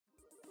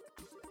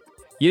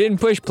You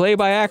didn't push play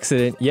by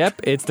accident.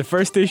 Yep, it's the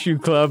First Issue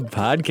Club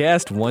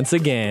podcast once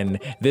again.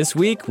 This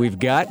week, we've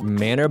got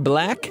Manor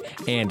Black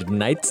and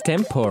Knights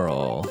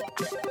Temporal.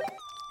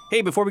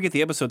 Hey, before we get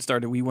the episode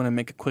started, we want to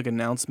make a quick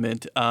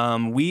announcement.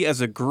 We as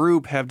a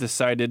group have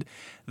decided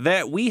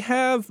that we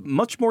have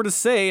much more to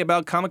say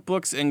about comic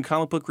books and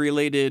comic book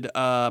related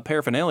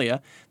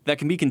paraphernalia that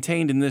can be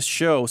contained in this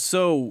show.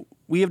 So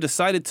we have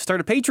decided to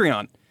start a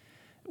Patreon.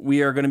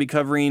 We are going to be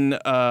covering,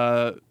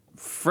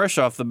 fresh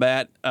off the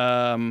bat,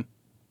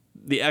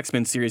 the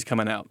X-Men series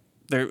coming out.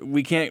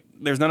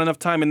 There's not enough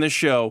time in this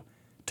show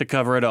to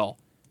cover it all.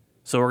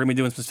 So we're going to be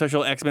doing some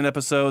special X-Men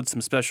episodes,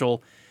 some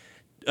special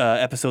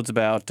episodes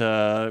about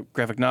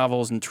graphic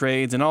novels and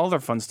trades and all other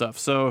fun stuff.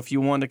 So if you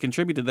want to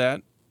contribute to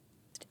that.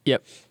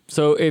 Yep.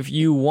 So if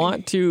you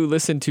want to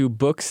listen to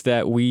books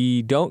that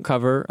we don't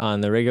cover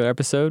on the regular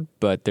episode,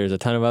 but there's a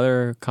ton of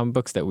other comic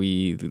books that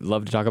we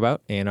love to talk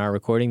about and are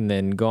recording,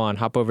 then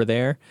hop over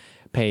there,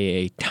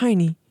 pay a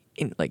tiny,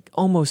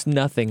 almost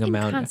nothing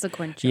amount.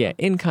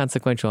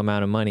 Inconsequential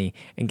amount of money,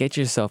 and get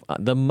yourself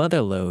the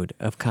mother load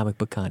of comic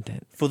book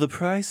content. For the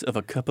price of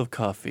a cup of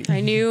coffee.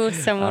 I knew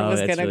someone was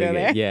going to go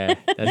there. Yeah.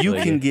 You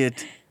can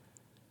get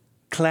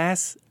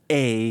Class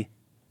A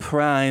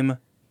Prime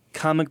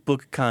comic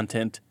book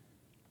content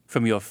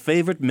from your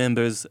favorite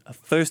members of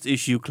First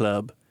Issue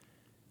Club,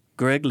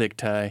 Greg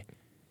Lichtai,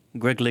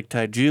 Greg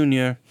Lichtai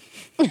Jr.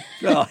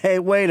 Oh, hey,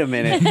 wait a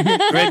minute.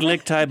 Greg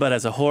Lichtai, but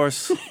as a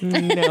horse.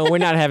 No, we're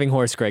not having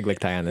horse Greg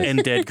Lichtai on this.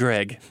 And Dead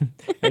Greg.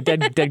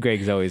 Dead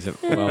Greg's always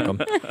welcome.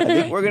 I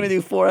think we're going to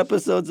do 4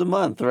 episodes a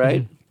month,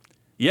 right?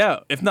 Yeah,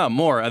 if not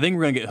more. I think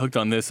we're going to get hooked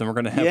on this, and we're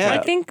going to have Yeah.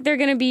 I think they're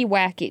going to be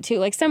wacky, too.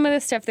 Like, some of the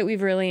stuff that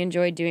we've really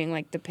enjoyed doing,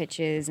 like the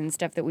pitches and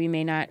stuff that we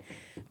may not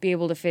be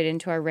able to fit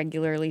into our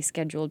regularly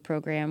scheduled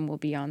program will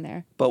be on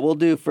there. But we'll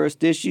do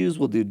first issues.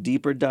 We'll do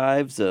deeper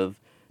dives of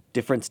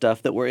different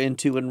stuff that we're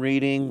into and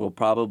reading. We'll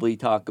probably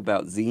talk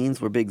about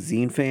zines. We're big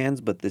zine fans,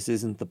 but this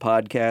isn't the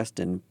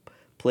podcast and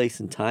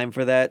place and time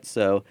for that.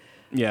 So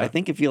Yeah. I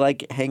think if you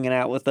like hanging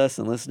out with us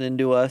and listening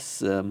to us,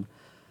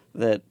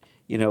 that,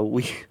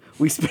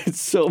 we spend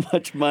so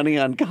much money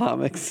on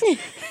comics.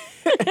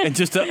 And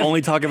just to only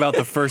talk about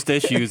the first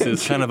issues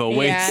is kind of a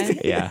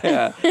waste.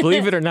 Yeah.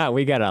 Believe it or not,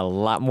 we got a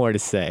lot more to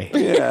say.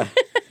 Yeah.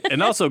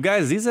 And also,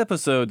 guys, these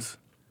episodes,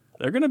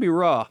 they're going to be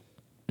raw.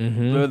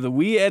 Mm-hmm.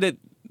 We edit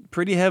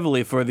pretty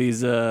heavily for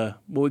these, what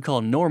we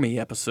call normie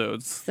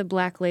episodes. It's the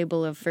black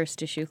label of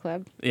First Issue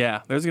Club.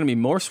 Yeah, there's going to be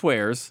more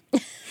swears.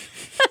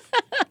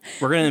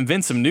 We're going to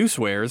invent some new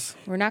swears.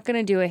 We're not going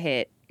to do a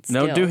hit.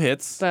 No do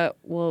hits. But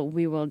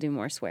we will do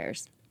more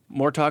swears.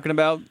 More talking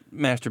about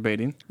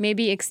masturbating.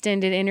 Maybe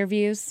extended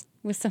interviews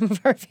with some of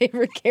our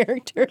favorite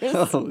characters.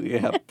 Oh,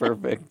 yeah,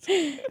 perfect.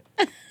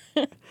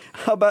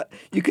 How about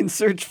you can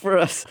search for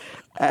us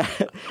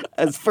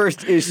as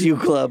First Issue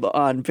Club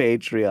on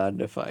Patreon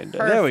to find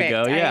us. There we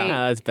go,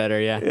 yeah. That's better,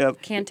 yeah.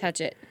 Yep. Can't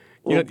touch it.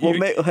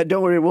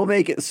 Don't worry, we'll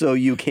make it so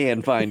you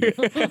can find it.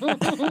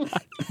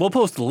 We'll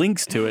post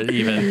links to it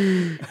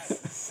even.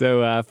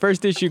 So,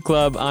 First Issue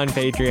Club on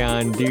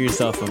Patreon. Do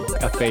yourself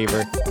a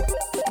favor.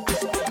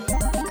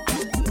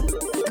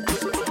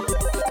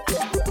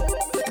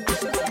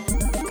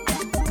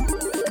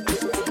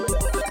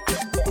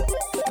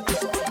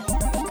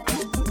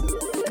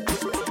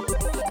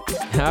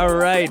 All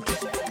right.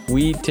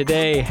 We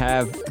today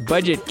have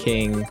Budget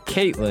King,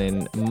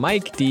 Caitlin,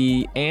 Mike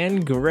D,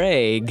 and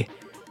Greg.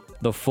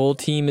 The full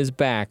team is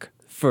back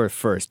for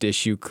First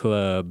Issue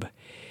Club.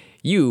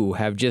 You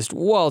have just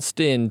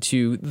waltzed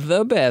into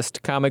the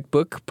best comic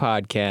book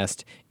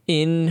podcast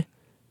in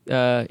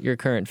your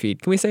current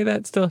feed. Can we say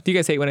that still? Do you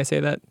guys hate when I say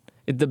that?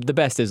 The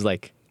best is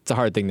it's a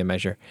hard thing to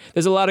measure.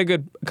 There's a lot of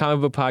good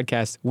comic book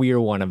podcasts. We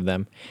are one of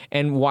them.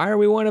 And why are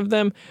we one of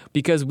them?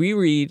 Because we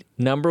read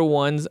number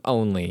ones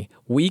only.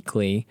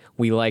 Weekly,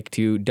 we like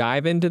to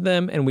dive into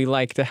them, and we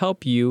like to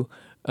help you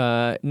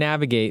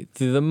navigate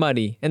through the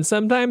muddy and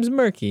sometimes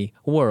murky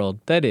world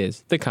that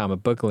is the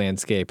comic book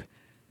landscape.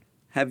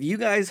 Have you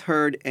guys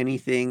heard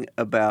anything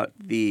about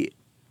the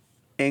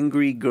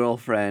Angry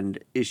Girlfriend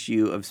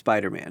issue of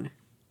Spider-Man?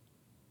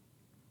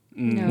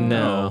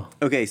 No.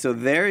 Okay, so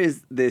there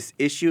is this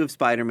issue of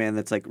Spider-Man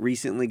that's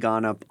recently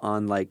gone up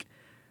on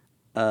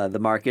the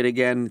market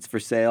again. It's for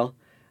sale.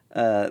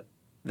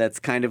 That's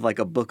kind of like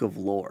a book of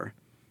lore.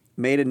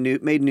 Made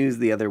news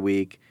the other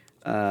week.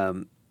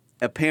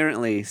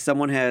 Apparently,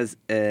 someone has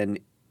an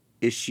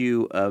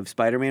issue of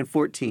Spider-Man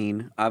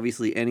 14.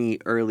 Obviously, any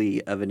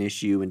early of an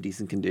issue in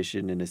decent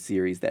condition in a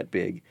series that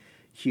big,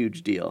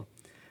 huge deal.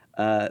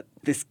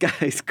 This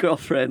guy's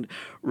girlfriend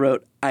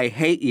wrote, "I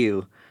hate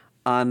you,"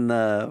 on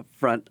the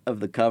front of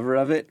the cover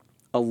of it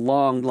a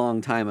long,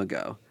 long time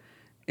ago.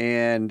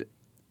 And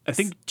I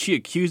think she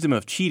accused him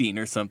of cheating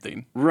or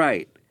something.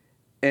 Right.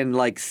 And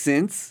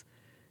since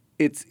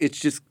it's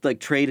just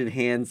traded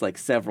hands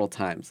several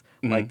times.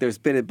 Mm-hmm. There's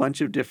been a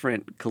bunch of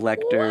different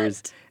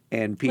collectors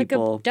and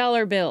people. Like a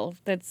dollar bill.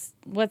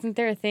 Wasn't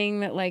there a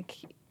thing that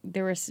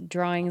there were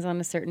drawings on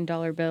a certain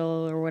dollar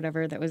bill or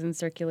whatever that was in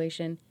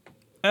circulation?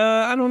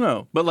 I don't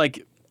know. But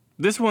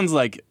this one's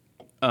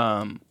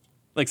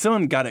like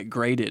someone got it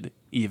graded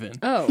even.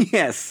 Oh.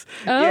 Yes.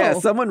 Oh. Yeah,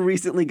 someone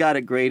recently got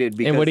it graded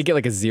because And what did it get,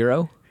 like a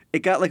 0? it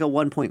got like a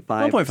 1.5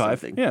 or 1.5.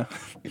 something. Yeah.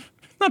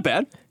 Not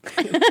bad.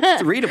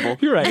 It's readable.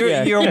 You're right.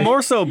 yeah. You're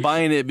more so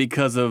buying it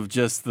because of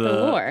just The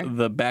lore.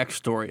 the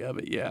backstory of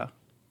it. Yeah.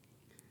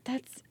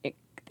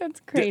 That's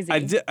crazy.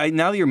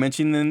 Now that you're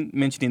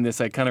mentioning this,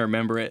 I kind of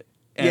remember it.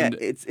 And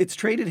Yeah, it's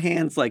traded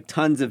hands like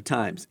tons of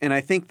times. And I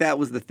think that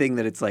was the thing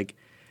that it's like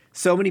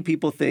so many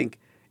people think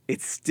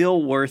it's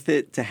still worth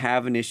it to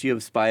have an issue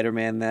of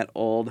Spider-Man that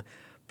old,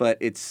 but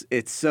it's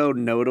so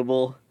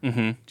notable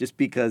just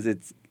because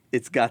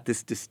it's got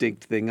this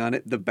distinct thing on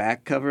it. The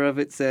back cover of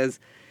it says,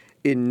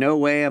 "In no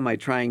way am I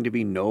trying to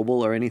be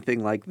noble or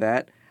anything like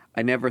that.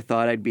 I never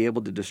thought I'd be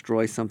able to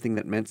destroy something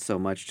that meant so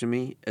much to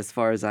me. As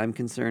far as I'm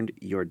concerned,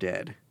 you're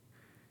dead."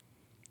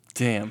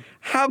 damn.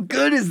 How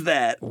good is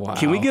that? Wow.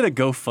 Can we get a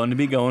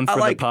GoFundMe going for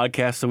like- the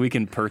podcast so we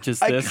can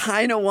purchase I this?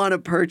 kind of want to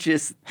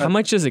purchase How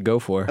much does it go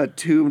for? a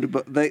tombed,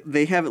 but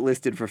they have it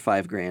listed for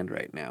 $5,000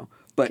 right now.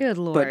 But Good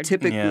but Lord.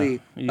 typically,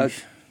 Yeah.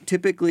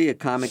 typically a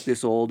comic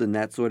this old in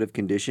that sort of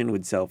condition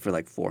would sell for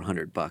like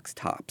 $400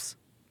 tops.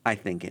 I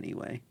think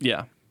anyway.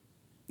 Yeah.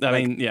 I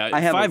mean, yeah.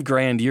 I have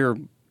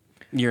 $5,000.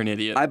 You're an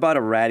idiot. I bought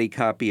a ratty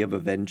copy of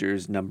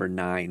Avengers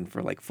 #9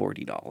 for like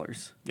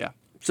 $40. yeah.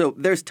 So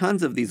there's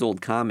tons of these old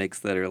comics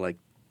that are like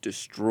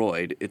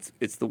destroyed.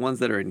 It's the ones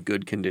that are in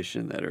good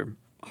condition that are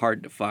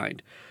hard to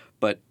find,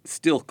 but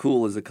still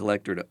cool as a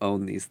collector to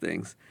own these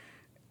things.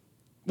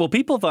 Well,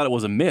 people thought it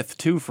was a myth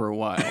too for a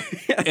while,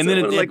 Yeah, and so then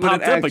it, like it when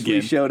popped up actually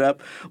again. showed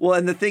up. Well,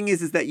 and the thing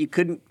is that you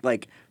couldn't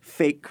like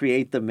fake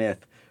create the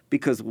myth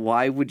because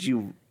why would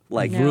you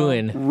like No.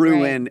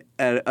 Ruin.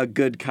 a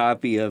good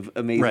copy of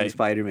Amazing Right.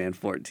 Spider-Man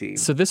 14?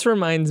 So this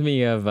reminds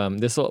me of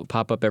this will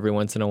pop up every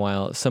once in a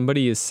while.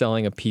 Somebody is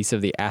selling a piece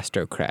of the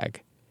Astro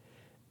Crag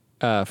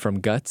from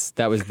Guts.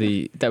 That was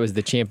the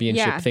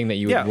championship Yeah. thing that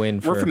you Yeah, would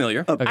win for. we're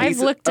familiar. I've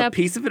looked a up-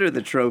 piece of it or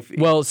the trophy.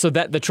 Well, so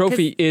that the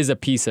trophy is a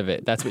piece of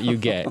it. That's what you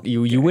get.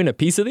 You win a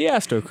piece of the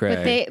Astro Crag.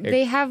 But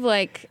they have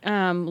like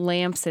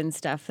lamps and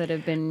stuff that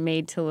have been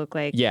made to look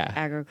like Yeah.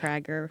 Aggro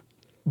Crag or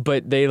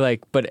But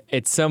but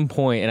at some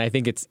point, and I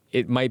think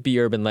it might be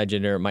urban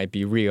legend or it might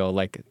be real,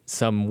 like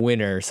some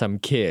winner, some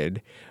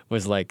kid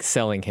was like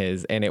selling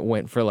his and it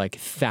went for like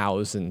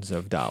thousands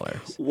of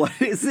dollars. What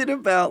is it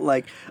about?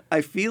 Like,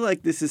 I feel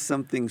like this is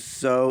something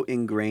so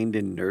ingrained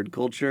in nerd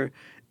culture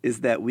is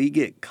that we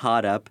get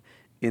caught up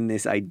in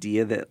this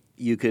idea that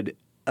you could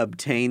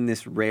obtain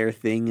this rare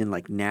thing and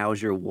like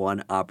now's your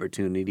one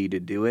opportunity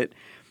to do it.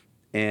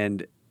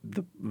 And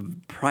the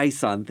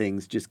price on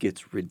things just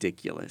gets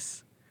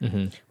ridiculous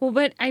well,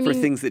 but I for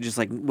mean, things that just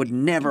like would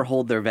never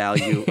hold their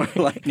value or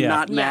like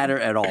not Yeah. matter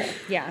at all.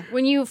 yeah.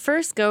 When you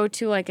first go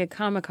to like a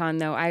Comic-Con,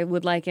 though, I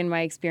would liken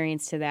my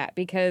experience to that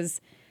because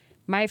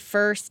my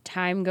first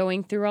time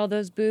going through all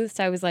those booths,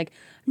 I was like,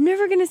 I'm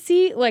never gonna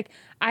see. Like,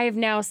 I have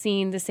now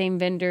seen the same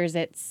vendors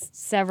at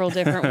several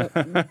different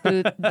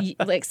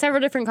like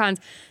several different cons,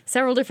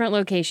 several different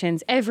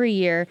locations every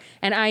year,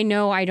 and I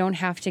know I don't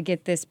have to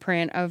get this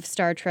print of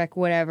Star Trek,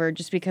 whatever,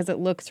 just because it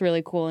looks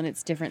really cool and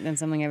it's different than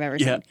something I've ever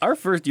Yeah, seen. our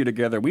first year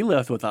together, we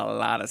left with a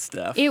lot of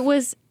stuff. It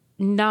was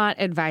not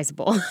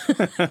advisable.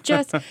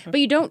 But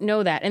you don't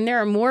know that. And there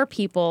are more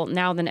people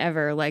now than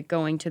ever like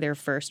going to their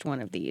first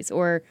one of these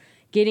or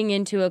getting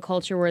into a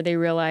culture where they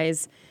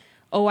realize,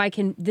 oh,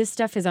 this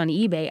stuff is on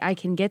eBay. I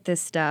can get this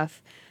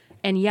stuff.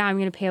 And yeah, I'm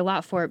going to pay a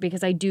lot for it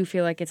because I do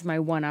feel like it's my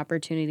one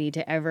opportunity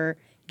to ever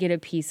get a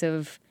piece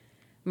of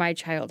my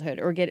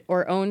childhood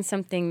or own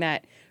something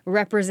that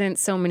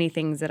represents so many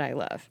things that I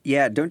love.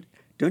 Yeah, don't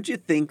you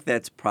think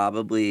that's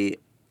probably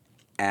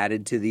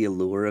added to the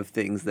allure of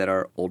things that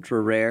are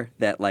ultra rare,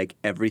 that like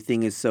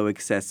everything is so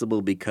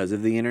accessible because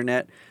of the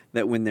internet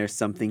that when there's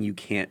something you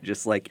can't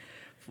just like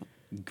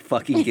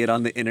fucking get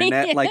on the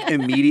internet like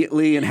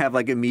immediately and have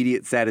like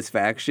immediate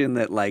satisfaction,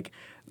 that like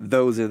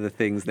those are the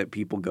things that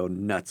people go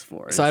nuts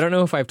for. So I don't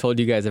know if I've told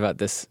you guys about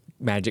this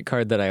Magic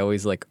card that I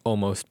always like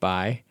almost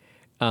buy.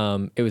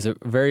 It was a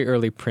very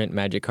early print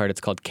Magic card.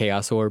 It's called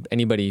Chaos Orb.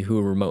 Anybody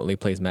who remotely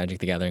plays Magic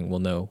the Gathering will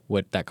know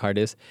what that card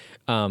is.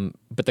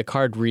 But the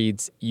card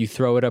reads, you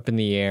throw it up in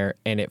the air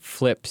and it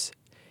flips.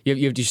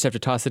 You just have to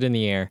toss it in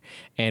the air,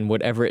 and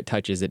whatever it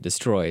touches, it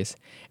destroys.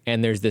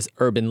 And there's this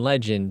urban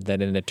legend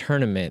that in a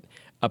tournament,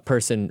 a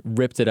person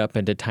ripped it up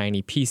into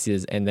tiny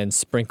pieces and then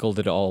sprinkled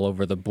it all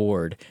over the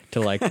board to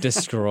like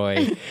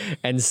destroy.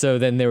 And so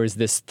then there was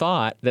this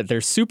thought that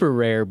they're super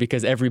rare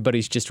because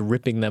everybody's just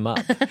ripping them up.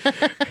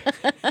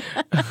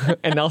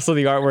 And also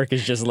the artwork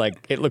is just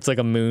like, it looks like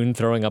a moon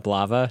throwing up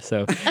lava.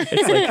 So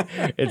it's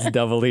like, it's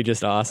doubly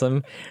just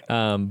awesome.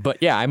 But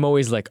yeah, I'm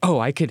always like, oh,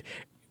 I could.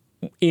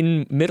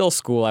 In middle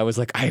school, I was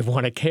like, I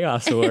want a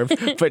Chaos Orb,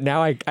 but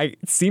now I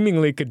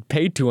seemingly could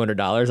pay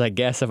 $200, I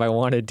guess, if I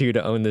wanted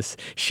to own this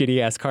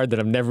shitty-ass card that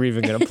I'm never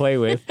even going to play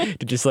with,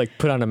 to just like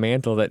put on a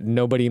mantle that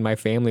nobody in my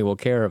family will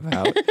care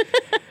about.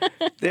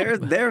 There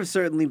have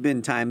certainly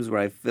been times where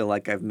I feel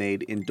like I've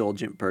made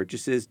indulgent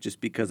purchases just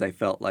because I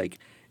felt like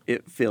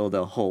it filled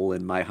a hole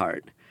in my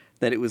heart.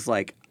 That it was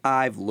like,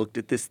 I've looked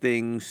at this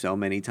thing so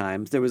many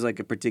times. There was like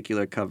a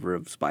particular cover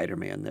of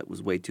Spider-Man that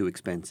was way too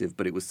expensive,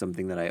 but it was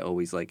something that I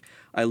always like.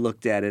 I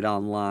looked at it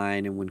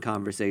online, and when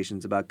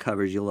conversations about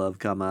covers you love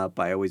come up,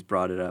 I always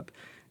brought it up.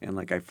 And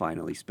like I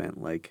finally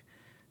spent like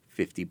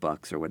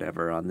 $50 or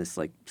whatever on this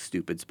like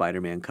stupid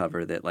Spider-Man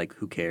cover that like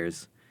who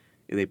cares?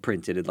 They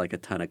printed like a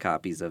ton of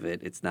copies of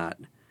it. It's not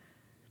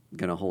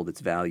gonna hold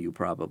its value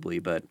probably,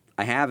 but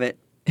I have it.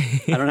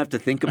 I don't have to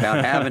think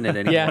about having it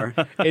anymore.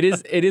 Yeah,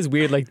 it is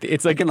weird. Like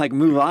it's I like can like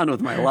move on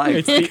with my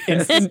life.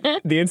 it's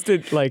the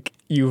instant like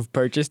you've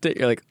purchased it,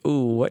 you're like,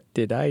 ooh, what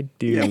did I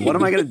do? Yeah, what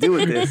am I going to do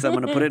with this? I'm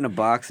going to put it in a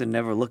box and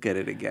never look at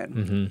it again.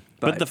 Mm-hmm.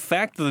 But the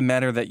fact of the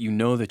matter that you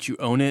know that you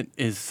own it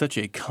is such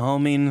a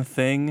calming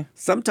thing.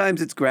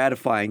 Sometimes it's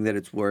gratifying that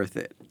it's worth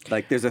it.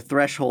 Like there's a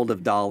threshold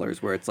of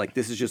dollars where it's like,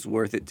 this is just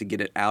worth it to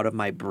get it out of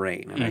my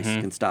brain, and I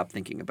can stop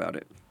thinking about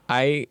it.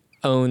 I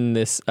own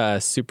this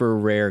super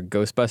rare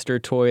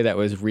Ghostbuster toy that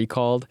was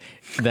recalled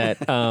that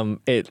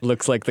it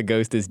looks like the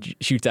ghost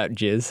shoots out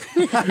jizz.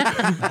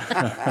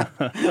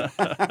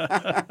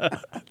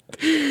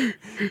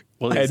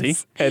 Well, is he?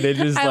 And it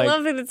is I like,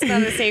 love that it's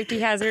not a safety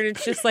hazard.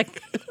 It's just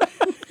like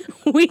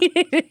we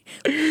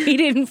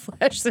didn't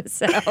flesh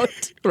this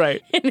out,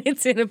 right. and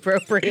it's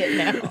inappropriate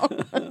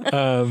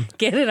now.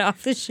 Get it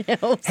off the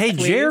shelves. Hey,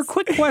 please. Jer,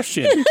 quick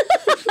question.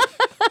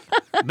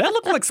 That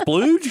look like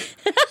splooge?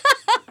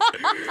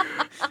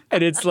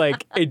 And it's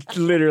like, it's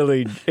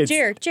literally,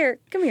 Jer,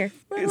 come here.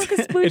 Look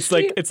at Sploosh it's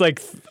like too. it's like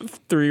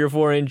 3 or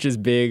 4 inches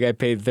big. I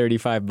paid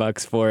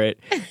 $35 for it.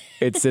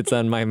 It sits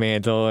on my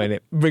mantle, and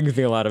it brings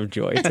me a lot of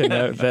joy to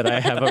know that I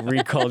have a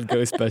recalled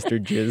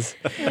Ghostbuster jizz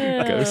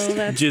ghost.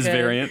 That's Jizz good.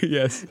 variant.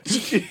 Yes.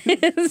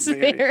 It's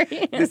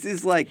very. This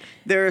is like,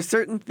 there are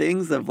certain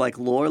things of like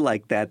lore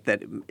like that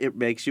it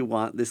makes you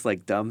want this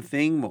like dumb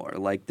thing more.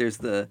 Like there's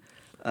the,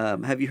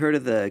 have you heard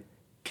of the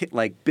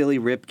like Billy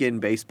Ripken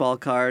baseball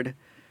card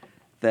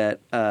that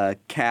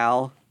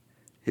Cal,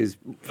 his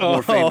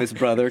more famous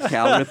brother,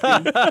 Cal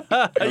Ripken,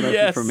 I don't know if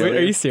you're familiar,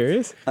 Wait, are you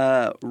serious?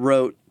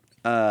 wrote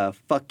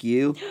fuck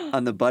you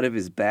on the butt of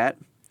his bat,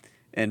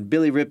 and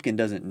Billy Ripken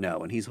doesn't know,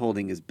 and he's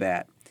holding his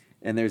bat,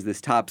 and there's this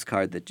Topps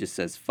card that just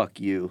says fuck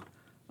you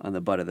on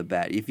the butt of the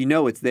bat. If you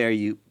know it's there,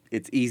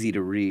 it's easy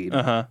to read.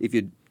 If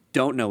you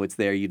don't know it's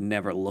there, you'd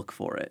never look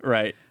for it.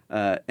 Right.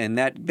 And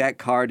that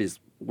card is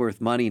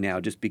worth money now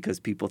just because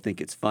people think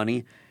it's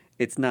funny.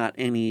 It's not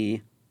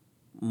any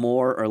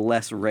more or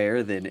less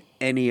rare than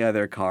any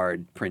other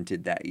card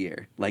printed that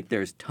year. Like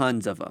there's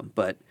tons of them,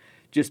 but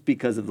just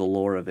because of the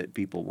lore of it,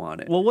 people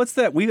want it. Well, what's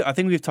that? I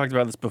think we've talked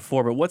about this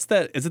before, but what's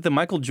that? Is it the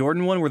Michael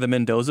Jordan one where the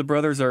Mendoza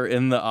brothers are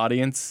in the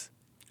audience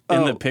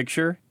in the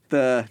picture?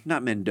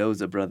 Not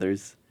Mendoza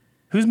brothers.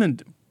 Who's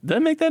Did I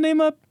make that name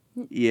up?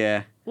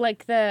 Yeah.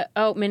 Like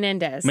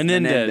Menendez.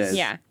 Menendez.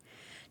 Yeah.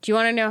 Do you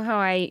want to know how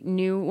I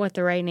knew what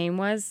the right name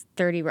was?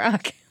 30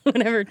 Rock.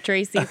 Whenever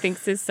Tracy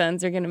thinks his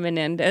sons are going to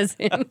Menendez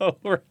him. Oh,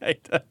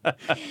 right.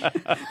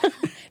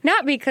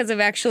 Not because of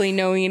actually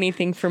knowing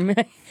anything from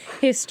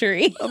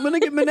history. I'm going to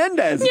get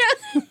Menendez.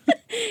 Yeah.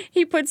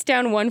 He puts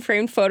down one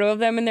framed photo of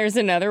them and there's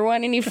another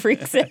one and he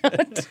freaks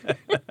out.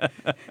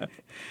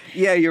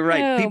 Yeah, you're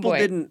right.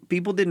 Oh,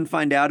 People didn't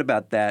find out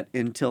about that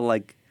until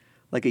like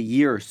a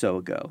year or so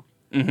ago.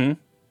 Mm-hmm.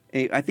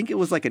 I think it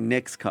was like a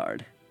Knicks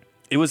card.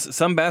 It was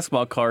some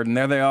basketball card, and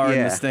there they are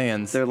in the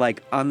stands. They're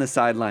like on the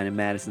sideline in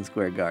Madison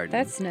Square Garden.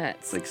 That's nuts.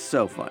 It's like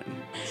so funny.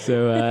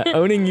 So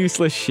owning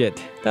useless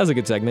shit. That was a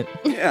good segment.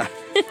 Yeah.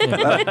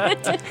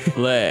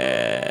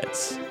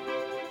 Let's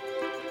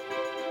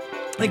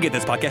get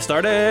this podcast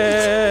started.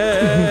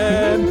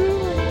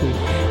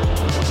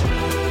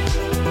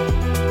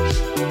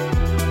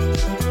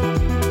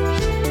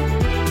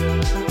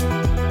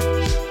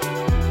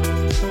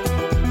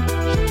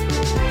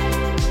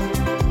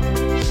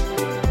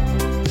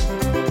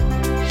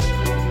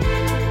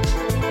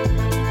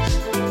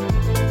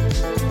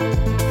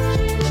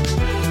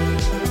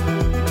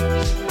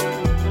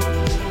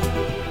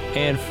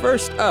 And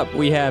first up,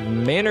 we have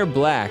Manor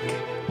Black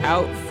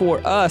out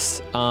for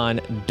us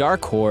on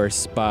Dark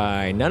Horse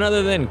by none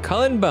other than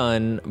Cullen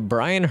Bunn,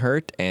 Brian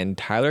Hurt, and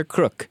Tyler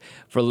Crook.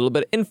 For a little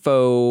bit of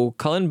info,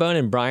 Cullen Bunn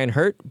and Brian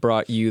Hurt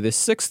brought you The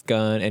Sixth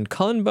Gun, and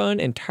Cullen Bunn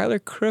and Tyler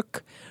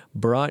Crook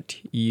brought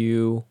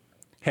you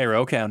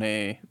Harrow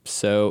County.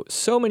 So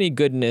many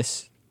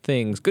goodness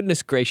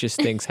gracious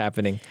things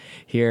happening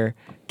here.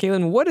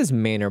 Caitlin, what is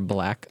Manor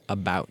Black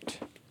about?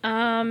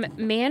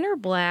 Manor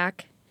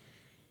Black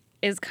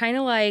is kind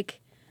of like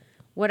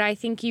what I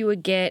think you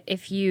would get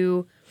if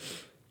you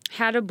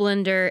had a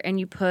blender and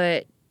you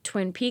put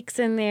Twin Peaks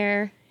in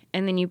there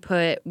and then you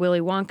put Willy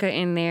Wonka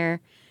in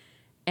there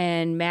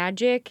and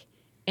magic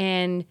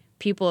and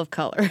people of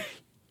color.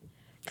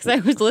 Because I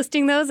was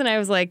listing those and I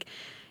was like,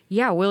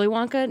 yeah, Willy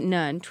Wonka,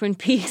 none. Twin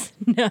Peaks,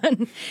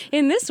 none.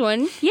 In this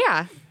one,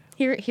 yeah,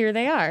 here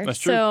they are. That's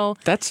true. So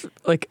That's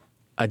like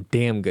a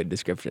damn good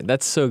description.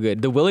 That's so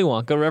good. The Willy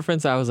Wonka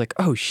reference, I was like,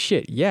 oh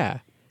shit, yeah.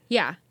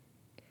 yeah.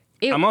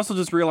 I'm also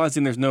just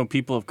realizing there's no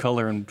people of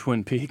color in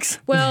Twin Peaks.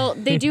 Well,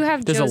 they do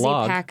have There's a Josie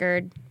log.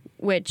 Packard.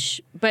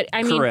 but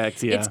I mean,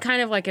 Correct, yeah. it's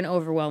kind of like an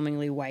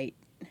overwhelmingly white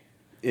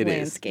It is.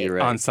 landscape. You're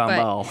right.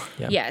 Ensemble.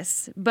 Yeah.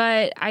 Yes,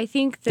 but I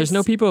think this, There's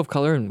no people of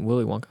color in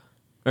Willy Wonka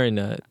or in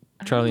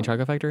Charlie and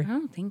Chocolate Factory. I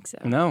don't think so.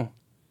 No.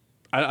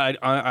 I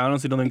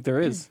honestly don't think there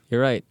is.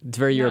 You're right. It's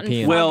very Not in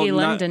European. Well, Well, Foggy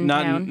London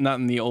town. not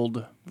in the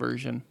old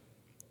version.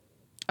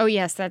 Oh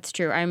yes, that's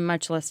true. I'm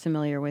much less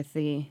familiar with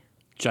the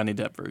Johnny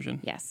Depp version.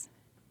 yes.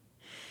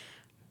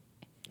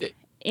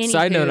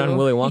 Side note on Anywho.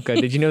 Willy Wonka,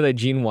 did you know that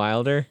Gene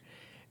Wilder,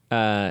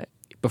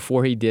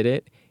 before he did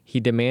it, he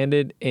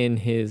demanded in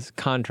his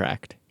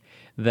contract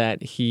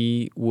that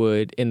he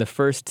would, in the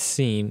first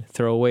scene,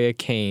 throw away a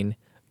cane,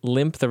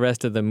 limp the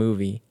rest of the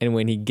movie, and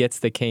when he gets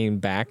the cane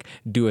back,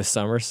 do a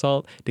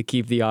somersault to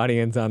keep the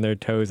audience on their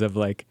toes of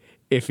like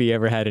if he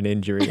ever had an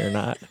injury or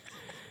not.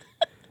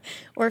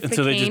 Or if And the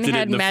so they just cane did it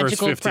had in the first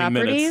magical 15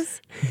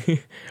 minutes.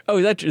 properties. Oh,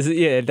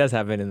 yeah, it does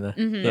happen in the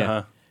yeah.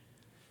 Uh-huh.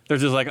 They're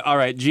just like, all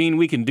right, Gene,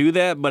 we can do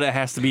that, but it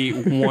has to be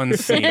one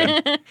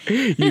scene.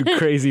 You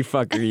crazy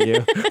fucker,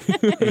 you.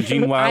 And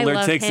Gene Wilder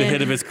love takes a him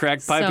hit of his crack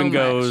pipe so and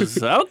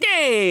goes,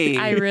 okay.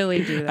 I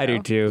really do. Though. I do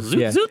too. Zoot,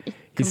 Yeah. zoot.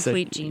 He's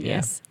Complete genius.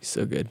 Yeah, he's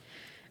so good.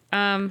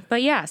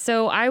 But yeah,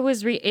 so I was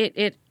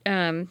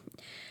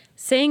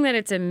saying that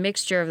it's a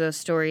mixture of those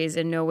stories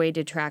in no way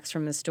detracts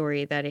from the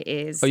story that it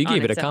is. Oh, you on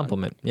gave it a its own.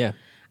 compliment. Yeah.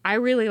 I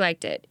really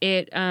liked it.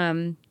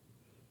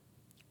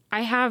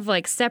 I have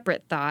like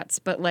separate thoughts,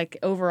 but like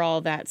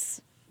overall,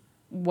 that's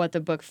what the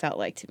book felt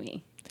like to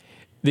me.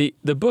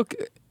 The book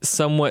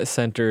somewhat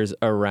centers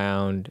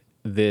around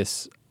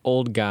this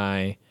old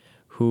guy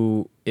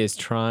who is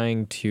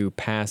trying to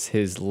pass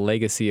his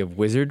legacy of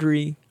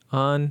wizardry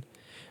on,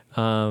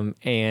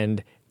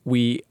 and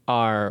we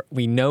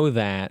know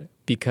that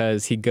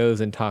because he goes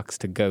and talks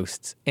to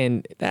ghosts,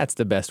 and that's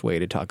the best way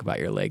to talk about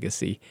your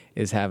legacy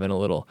is having a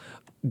little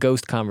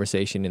ghost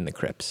conversation in the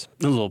crypts.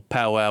 A little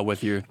powwow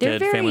with your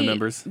dead family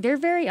members. They're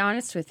very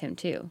honest with him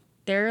too.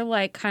 They're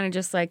like kind of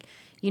just like,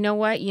 you know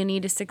what, you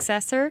need a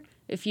successor.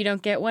 If you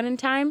don't get one in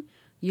time,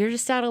 you're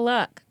just out of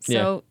luck.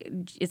 So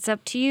it's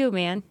up to you,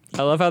 man.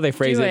 I love how they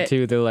phrase Do it it.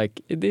 too. They're like,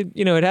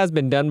 it has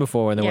been done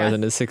before when there Yeah.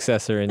 wasn't a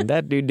successor, and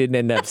that dude didn't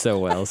end up so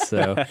well.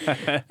 So,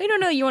 I don't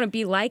know you want to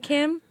be like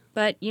him,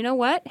 but you know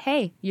what?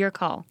 Hey, your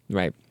call.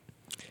 right.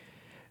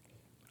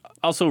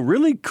 Also,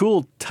 really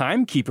cool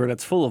timekeeper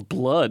that's full of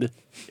blood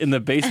in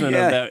the basement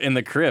Yeah. of that in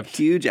the crypt.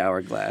 Huge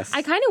hourglass.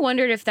 I kind of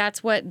wondered if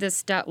that's what this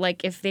stuff,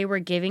 like if they were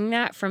giving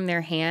that from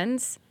their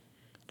hands.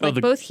 Oh, Like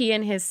the- both he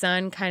and his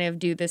son kind of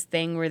do this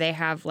thing where they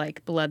have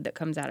like blood that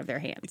comes out of their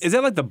hands. Is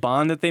that like the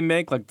bond that they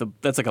make?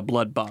 That's like a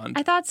blood bond.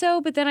 I thought so,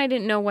 but then I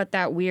didn't know what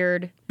that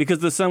weird. Because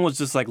the son was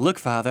just like, "Look,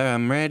 father,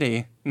 I'm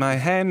ready. My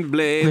hand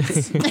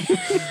blades."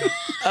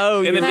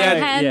 Oh, And the My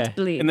dad- hand yeah.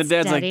 bleeds, and the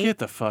dad's Daddy. like, "Get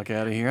the fuck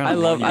out of here!" I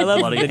love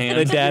bloody the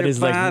hands. dad You're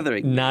is like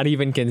bothering me. not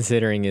even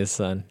considering his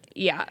son.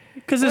 Yeah.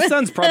 Because his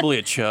son's probably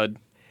a chud.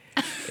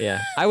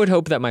 Yeah, I would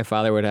hope that my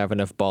father would have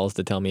enough balls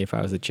to tell me if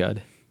I was a chud.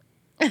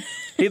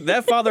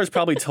 That father's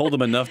probably told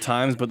him enough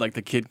times, but like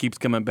the kid keeps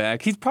coming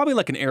back. He's probably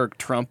like an Eric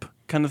Trump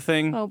kind of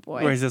thing. Oh,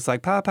 boy. Where he's just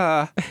like,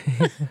 "Papa."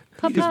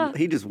 Papa.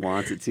 He just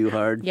wants it too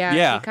hard. Yeah.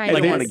 Yeah, He kind I of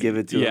don't like- want to give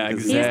it to Yeah, him.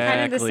 'cause He's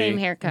kind of the Exactly. same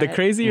haircut. The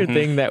crazier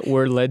thing that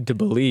we're led to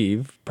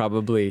believe,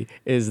 probably,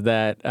 is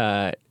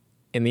that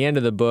in the end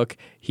of the book,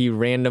 he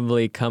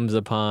randomly comes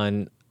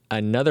upon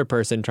another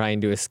person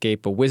trying to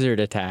escape a wizard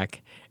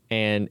attack.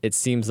 And it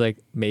seems like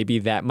maybe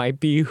that might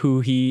be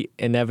who he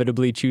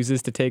inevitably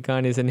chooses to take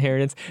on his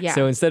inheritance. Yeah.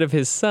 So instead of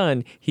his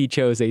son, he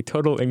chose a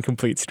total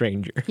incomplete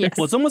stranger. Yes.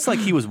 Well, it's almost like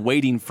he was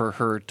waiting for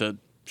her to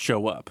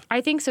show up. I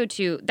think so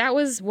too. That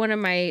was one of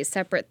my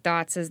separate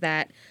thoughts is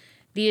that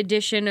the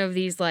addition of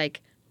these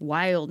like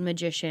wild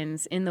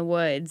magicians in the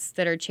woods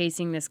that are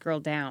chasing this girl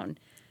down.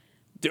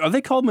 Are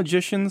they called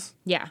magicians?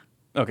 Yeah.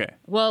 Okay.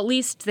 Well, at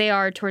least they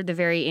are toward the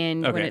very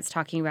end when Okay. it's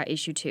talking about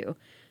issue 2.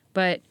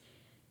 But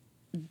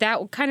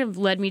that kind of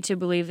led me to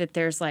believe that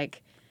there's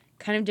like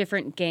kind of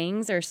different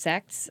gangs or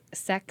sects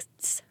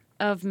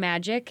of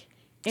magic.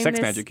 Sex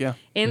magic, yeah.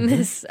 In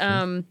this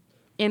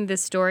in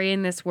this story,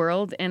 in this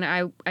world. And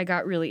I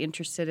got really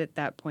interested at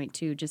that point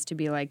too, just to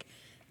be like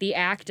the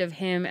act of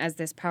him as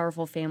this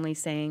powerful family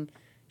saying,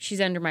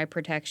 she's under my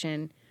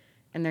protection.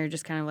 And they're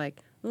just kind of like,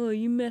 oh,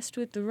 you messed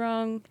with the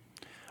wrong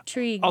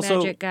tree Also-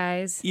 magic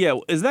guys. Yeah,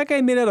 is that guy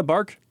made out of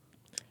bark?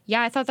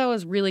 Yeah, I thought that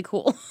was really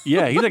cool.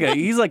 Yeah,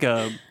 he's like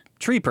a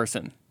tree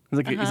person. He's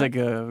like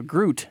a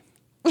Groot.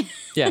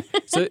 Yeah.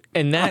 So,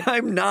 and that,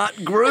 I'm not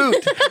Groot.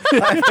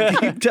 I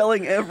keep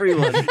telling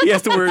everyone. He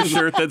has to wear a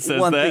shirt that says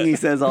One that. thing he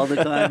says all the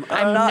time.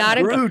 I'm not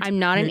Groot. I'm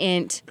not an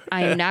int.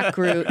 I am not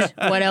Groot.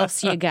 What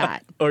else you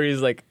got? or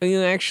he's like,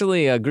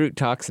 actually, Groot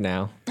talks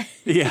now.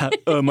 Yeah,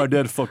 my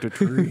dad fucked a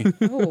tree.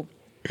 Oh,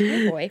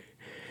 oh boy.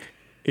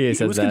 He It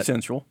says was that.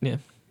 consensual. Yeah.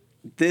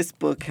 This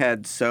book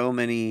had so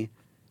many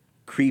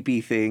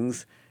creepy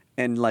things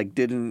and like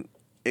didn't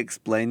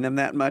explain them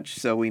that much,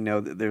 so we know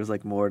that there's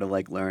like more to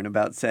like learn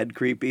about said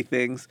creepy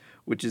things,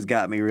 which has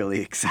got me really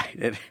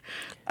excited.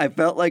 I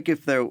felt like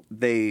if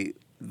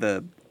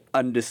the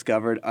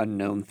undiscovered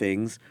unknown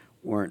things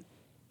weren't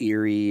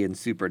eerie and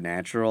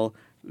supernatural,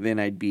 then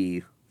I'd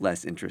be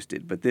less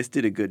interested. But this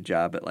did a good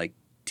job at like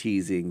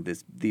teasing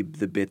the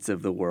bits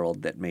of the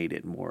world that made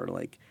it more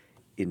like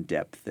in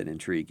depth and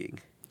intriguing.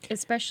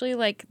 Especially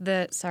like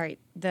the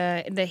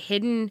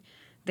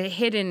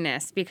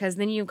hiddenness, because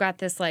then you've got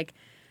this like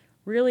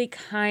really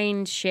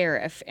kind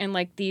sheriff and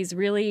like these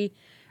really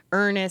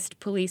earnest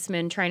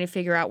policemen trying to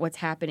figure out what's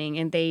happening,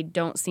 and they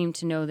don't seem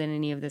to know that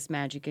any of this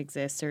magic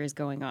exists or is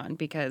going on,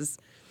 because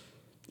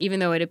even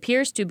though it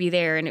appears to be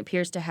there and it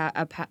appears to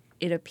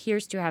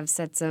have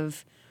sets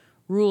of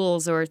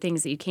rules or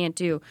things that you can't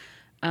do,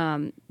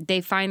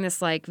 they find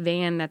this like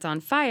van that's on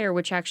fire,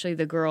 which actually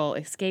the girl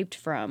escaped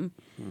from.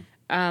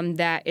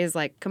 That is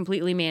like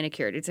completely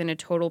manicured. It's in a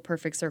total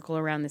perfect circle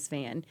around this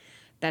van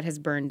that has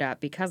burned up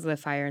because of the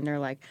fire. And they're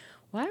like,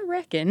 well, I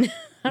reckon,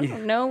 I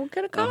don't know, what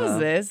could have caused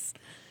this?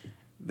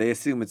 They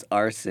assume it's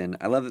arson.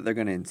 I love that they're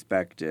going to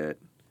inspect it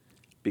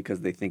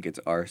because they think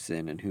it's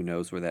arson, and who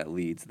knows where that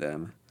leads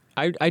them.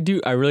 I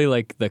really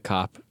like the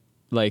cop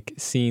like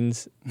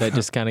scenes that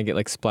just kind of get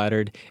like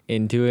splattered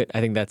into it.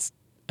 I think that's,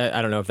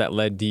 I don't know if that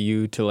led to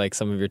you to like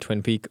some of your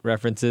Twin Peak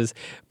references,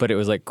 but it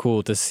was like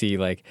cool to see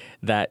like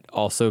that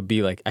also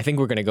be like, I think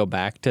we're going to go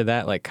back to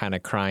that like kind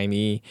of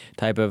crimey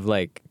type of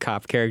like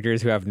cop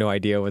characters who have no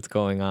idea what's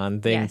going on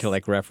thing to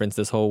like reference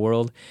this whole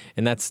world.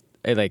 And that's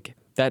like,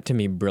 that to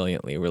me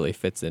brilliantly really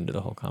fits into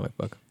the whole comic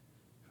book.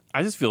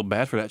 I just feel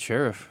bad for that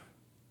sheriff.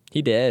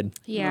 He did.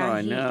 Yeah, Oh,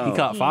 I know. He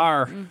caught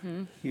fire.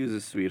 He was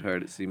a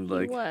sweetheart, it seemed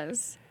like. He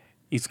was.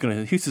 He's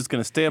just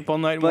gonna stay up all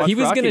night and watch He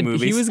was Rocky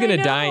movies. He was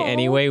gonna die know.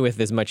 anyway with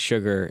as much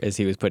sugar as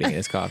he was putting in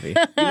his coffee.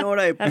 You know what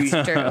I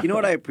appreciate? true. You know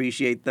what I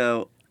appreciate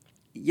though?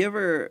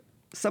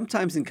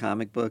 Sometimes in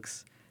comic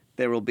books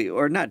there will be,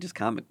 or not just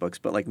comic books,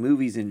 but like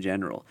movies in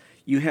general,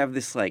 you have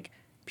this like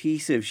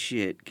piece of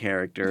shit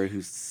character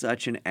who's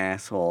such an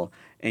asshole,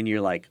 and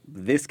you're like,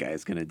 this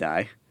guy's gonna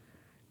die.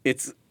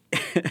 It's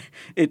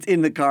it's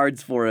in the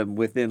cards for him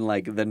within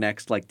like the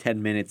next like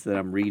 10 minutes that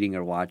I'm reading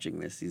or watching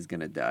this, he's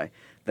gonna die.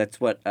 That's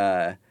what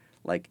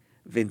like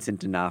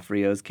Vincent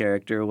D'Onofrio's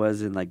character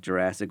was in like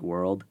Jurassic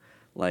World.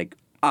 Like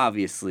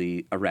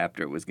obviously a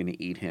raptor was gonna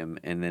eat him,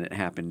 and then it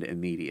happened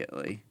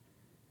immediately.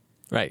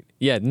 Right.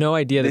 Yeah, no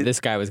idea that this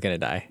guy was going to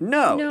die.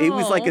 No, it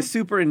was like a No.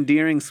 super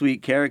endearing,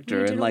 sweet character,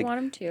 You and didn't like want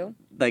him to.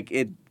 like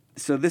it.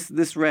 So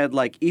this read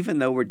like, even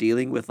though we're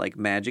dealing with like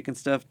magic and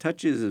stuff,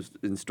 touches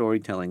in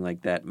storytelling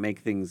like that make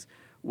things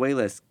way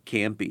less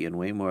campy and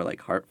way more like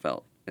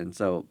heartfelt. And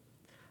so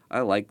I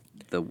like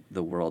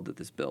the world that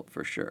this built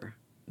for sure.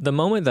 The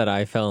moment that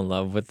I fell in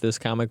love with this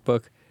comic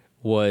book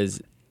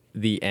was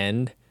the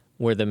end,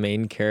 where the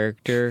main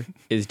character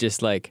is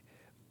just like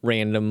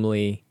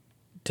randomly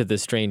to the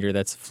stranger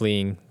that's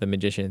fleeing the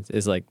magicians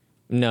is like,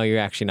 no, you're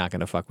actually not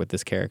going to fuck with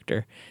this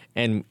character.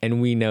 And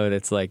we know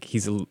that's like,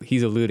 he's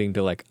alluding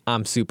to like,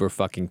 I'm super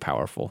fucking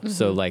powerful.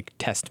 So like,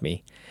 test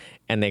me.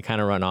 And they kind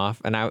of run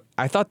off. And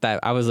I thought that,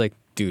 I was like,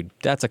 dude,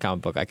 that's a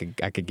comic book I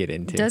could get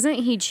into. Doesn't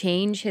he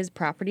change his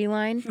property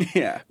line?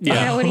 Yeah. Is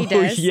that what he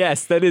does?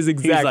 Yes, that is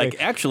exactly. He's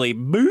like, actually,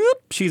 boop,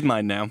 she's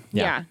mine now.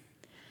 Yeah.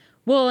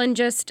 Well, and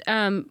just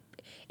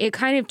it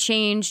kind of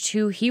changed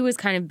who he was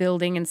kind of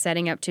building and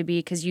setting up to be,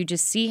 because you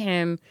just see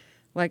him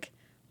like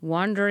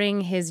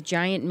wandering his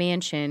giant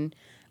mansion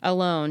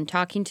alone,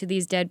 talking to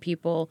these dead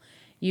people.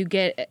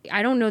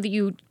 I don't know that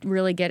you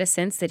really get a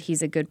sense that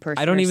he's a good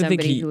person. I don't or even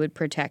think somebody he- who would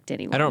protect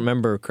anyone. I don't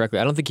remember correctly.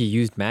 I don't think he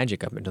used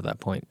magic up until that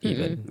point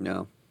even.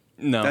 No.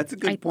 No. That's a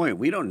good point.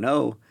 We don't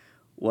know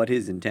what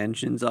his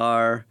intentions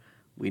are.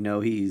 We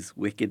know he's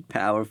wicked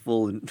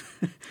powerful and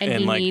And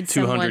he like needs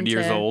 200 someone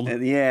years to, old.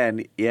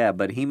 yeah,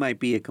 but he might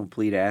be a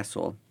complete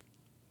asshole.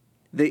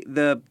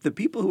 The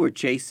people who were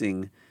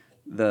chasing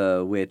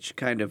the witch,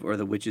 kind of, or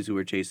the witches who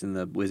were chasing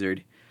the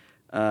wizard,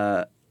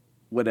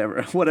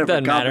 whatever Doesn't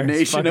matter.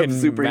 combination of Fucking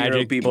superhero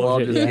magic people, I'll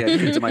bullshit, just yeah.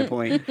 get to my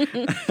point,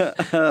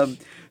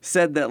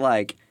 said that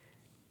like,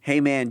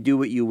 hey man, do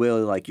what you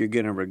will, like you're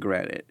gonna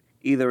regret it.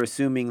 Either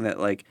assuming that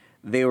like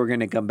they were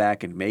gonna come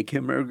back and make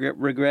him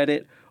regret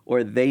it,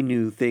 or they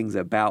knew things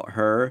about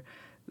her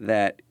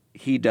that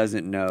he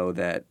doesn't know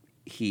that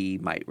he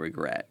might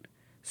regret.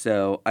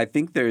 So I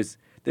think there's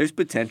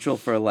potential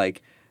for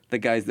like the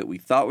guys that we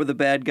thought were the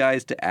bad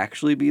guys to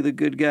actually be the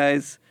good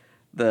guys,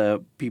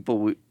 the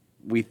people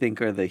we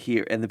think are the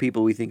hero, and the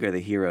people we think are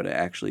the hero to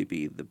actually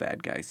be the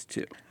bad guys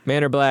too.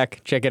 Man or Black,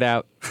 check it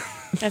out.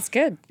 That's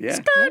good. Yeah,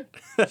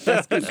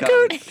 that's good.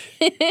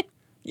 Comic.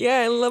 Yeah,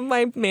 I love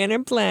my Man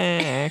in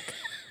Black.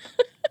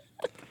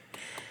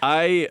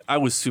 I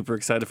was super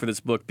excited for this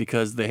book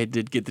because they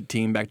did get the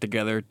team back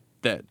together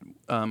that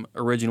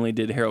originally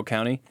did Harrow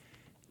County.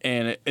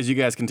 And as you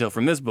guys can tell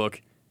from this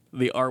book,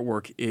 the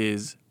artwork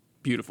is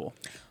beautiful.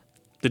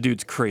 The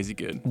dude's crazy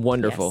good.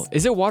 Wonderful.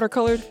 Yes. Is it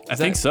watercolored? I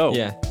think so.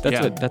 Yeah,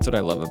 that's what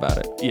I love about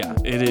it. Yeah,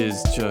 it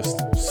is just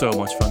so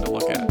much fun to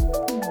look at.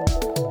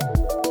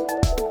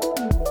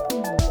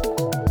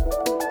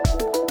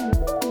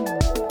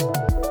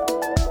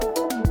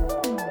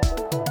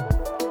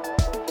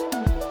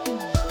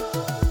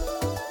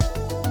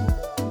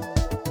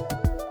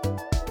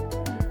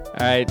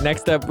 All right,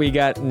 next up we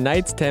got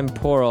Knights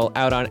Temporal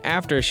out on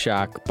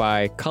Aftershock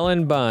by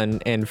Cullen Bunn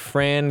and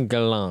Fran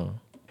Galland.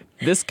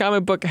 This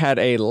comic book had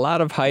a lot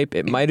of hype.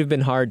 It might have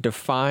been hard to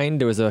find.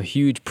 There was a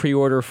huge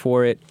pre-order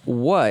for it.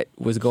 What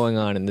was going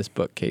on in this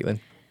book, Caitlin?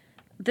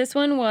 This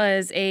one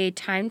was a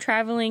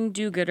time-traveling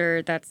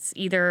do-gooder that's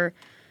either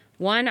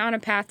 1 on a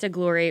path to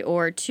glory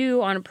or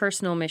 2 on a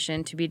personal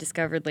mission to be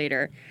discovered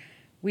later.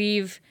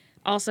 We've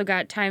also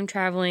got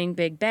time-traveling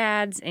big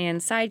bads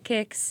and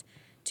sidekicks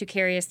to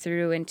carry us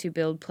through and to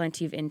build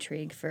plenty of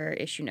intrigue for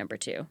issue number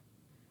 2.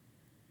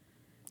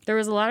 There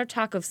was a lot of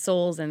talk of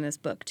souls in this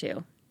book,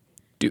 too.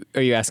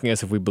 Are you asking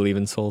us if we believe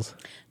in souls?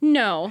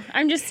 No,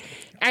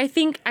 I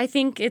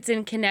think it's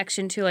in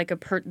connection to like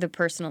the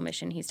personal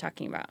mission he's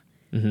talking about.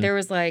 There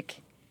was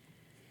like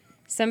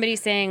somebody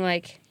saying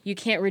like you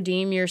can't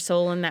redeem your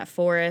soul in that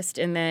forest,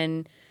 and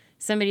then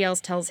somebody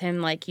else tells him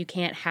like you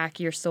can't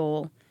hack your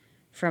soul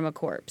from a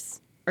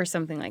corpse or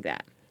something like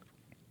that.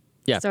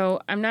 Yeah. So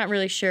I'm not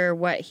really sure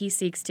what he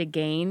seeks to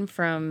gain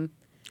from.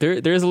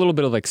 There's a little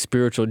bit of like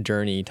spiritual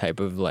journey type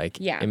of like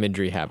Yeah.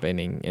 imagery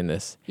happening in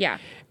this. Yeah.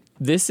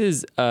 This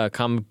is a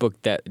comic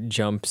book that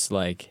jumps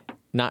like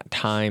not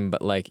time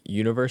but like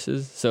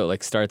universes. So it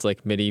like starts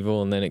like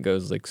medieval and then it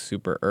goes like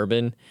super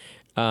urban.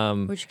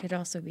 Which could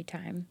also be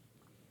time.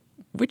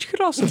 Which could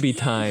also be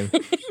time.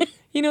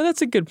 You know,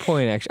 that's a good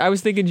point, actually. I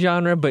was thinking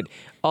genre, but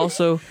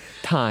also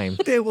time.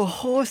 There were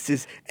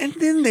horses, and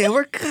then there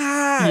were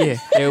cars. Yeah,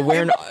 they're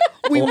wearing.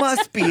 We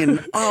must be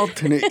an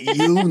alternate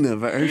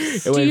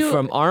universe. It went you-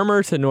 from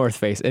armor to North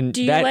Face, and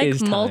Do you that like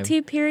is time.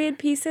 multi-period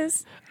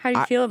pieces? How do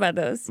you feel about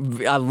those?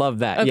 I love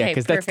that. Yeah, Okay,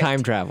 because that's perfect.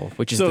 time travel,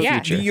 which is So the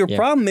Yeah. future. your Yeah.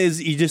 problem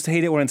is you just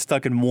hate it when it's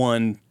stuck in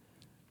one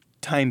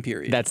time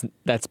period. That's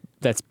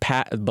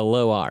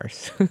below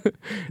ours.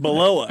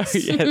 below us.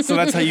 Yes. So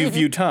that's how you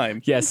view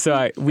time. Yes, so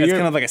It's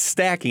kind of like a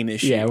stacking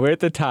issue. yeah, we're at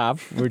the top.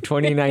 We're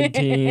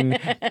 2019.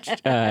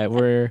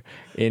 We're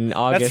in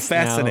August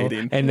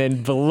fascinating. now, and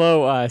then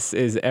below us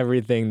is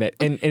everything that,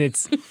 and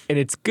it's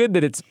good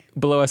that it's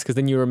below us because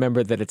then you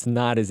remember that it's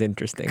not as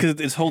interesting. Because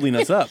it's holding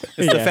us up.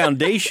 It's the Yeah.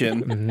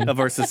 foundation of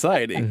our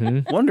society.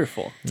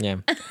 Wonderful. Yeah.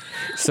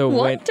 So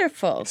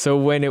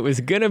when it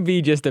was gonna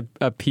be just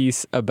a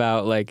piece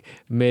about like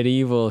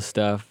medieval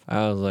stuff,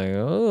 I was like,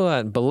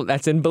 oh,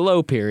 that's in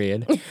below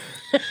period.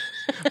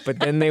 But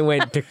then they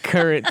went to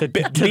current to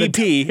the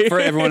BP for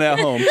everyone at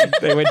home.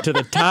 they went to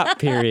the top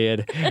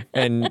period,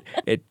 and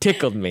it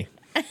tickled me.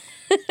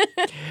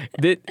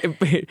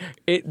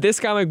 This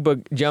comic book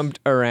jumped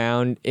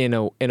around in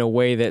a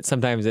way that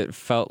sometimes it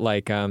felt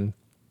like it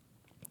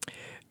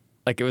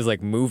was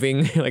like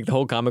moving, like the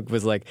whole comic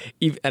was like,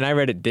 and I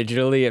read it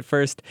digitally at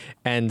first,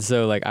 and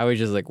so like I was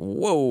just like,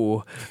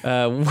 whoa,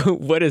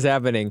 what is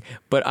happening?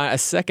 But on a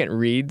second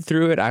read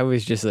through it, I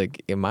was just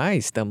like, am I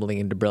stumbling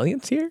into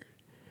brilliance here?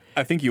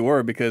 I think you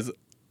were, because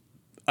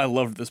I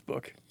loved this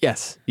book.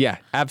 Yes, yeah,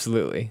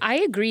 absolutely. I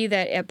agree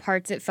that at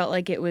parts it felt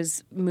like it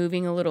was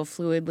moving a little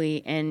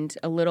fluidly and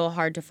a little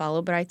hard to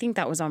follow, but I think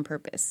that was on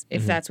purpose,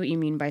 if that's what you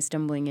mean by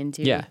stumbling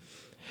into. Yeah.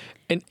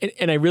 And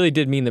I really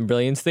did mean the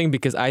brilliance thing,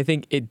 because I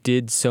think it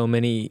did so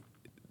many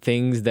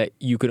things that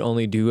you could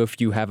only do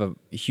if you have a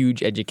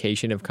huge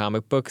education of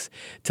comic books,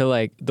 to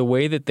like the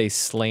way that they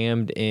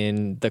slammed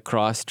in the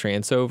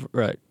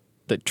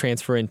the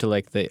transfer into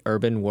like the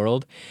urban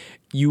world.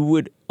 You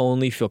would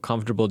only feel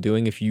comfortable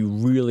doing if you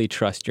really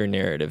trust your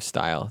narrative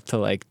style to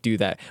like do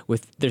that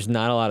with. There's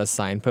not a lot of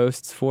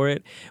signposts for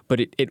it,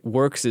 but it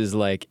works as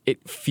like,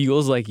 it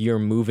feels like you're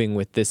moving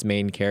with this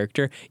main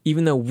character,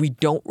 even though we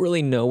don't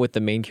really know what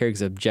the main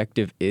character's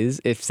objective is,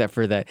 except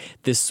for that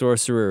this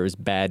sorcerer is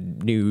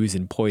bad news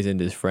and poisoned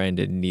his friend,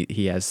 and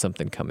he has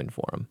something coming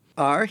for him.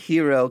 Our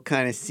hero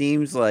kind of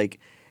seems like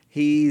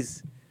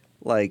he's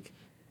like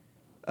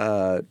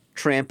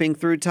tramping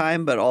through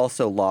time, but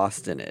also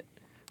lost in it.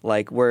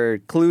 Like, we're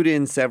clued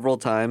in several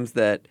times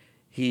that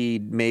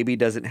he maybe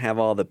doesn't have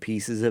all the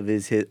pieces of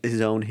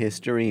his own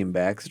history and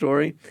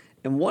backstory.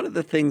 And one of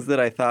the things that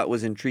I thought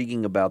was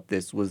intriguing about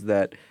this was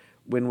that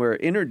when we're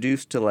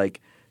introduced to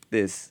like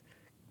this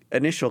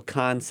initial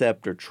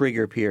concept or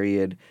trigger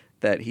period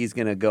that he's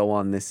going to go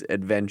on this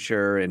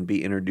adventure and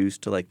be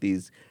introduced to like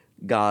these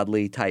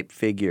godly type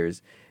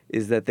figures,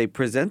 is that they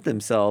present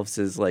themselves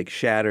as like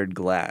shattered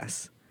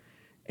glass.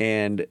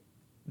 And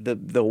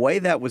the way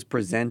that was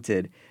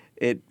presented,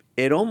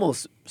 it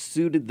almost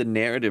suited the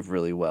narrative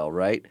really well,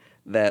 right?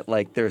 That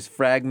like there's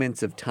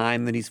fragments of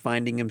time that he's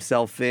finding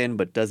himself in,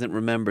 but doesn't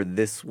remember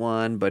this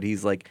one, but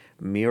he's like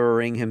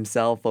mirroring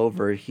himself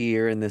over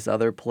here in this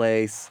other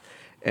place,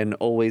 and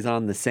always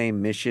on the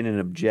same mission and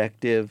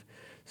objective.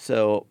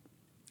 So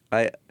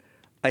I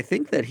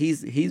think that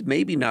he's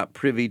maybe not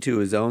privy to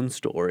his own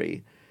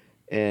story,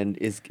 and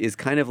is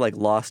kind of like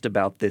lost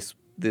about this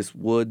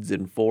woods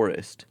and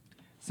forest.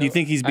 Do you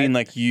think he's being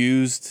like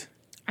used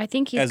I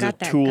think he's as a got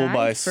that tool guy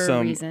by for a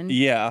some? reason.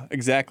 Yeah,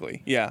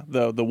 exactly. Yeah,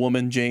 the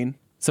woman Jane.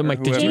 So,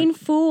 Mike, did you? Jane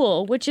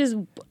Fool, which is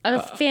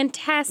a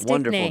fantastic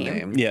Wonderful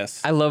name.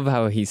 Yes. I love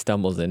how he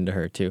stumbles into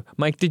her too.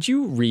 Mike, did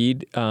you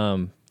read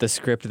the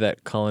script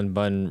that Cullen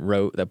Bunn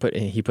wrote that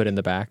he put in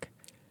the back?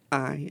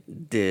 I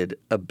did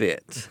a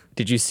bit.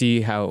 Did you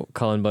see how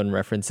Cullen Bunn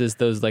references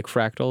those like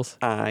fractals?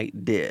 I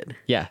did.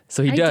 Yeah,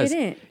 so he I does.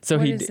 didn't. So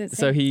What he does it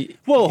so say? he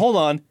Whoa, hold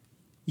on.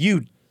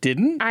 You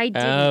didn't? I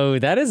didn't. Oh,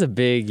 that is a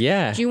big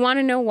yeah. Do you want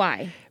to know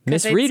why?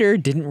 Miss Reader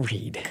didn't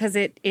read. Because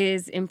it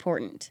is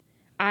important.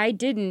 I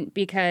didn't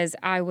because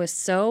I was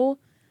so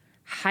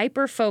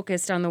hyper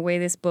focused on the way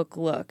this book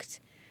looked.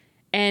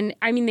 And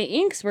I mean, the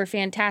inks were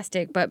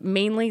fantastic, but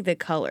mainly the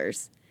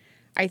colors.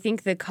 I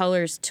think the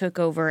colors took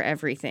over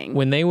everything.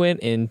 When they went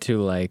into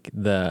like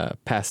the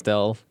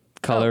pastel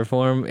color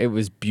form, it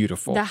was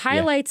beautiful. The Yeah.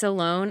 highlights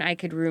alone, I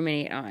could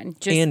ruminate on.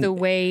 Just And- the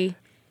way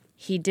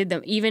he did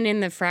them, even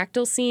in the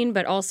fractal scene,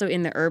 but also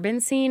in the urban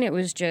scene, it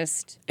was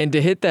just. And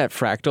to hit that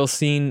fractal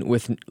scene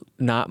with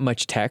not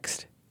much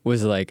text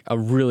was like a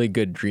really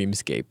good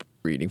dreamscape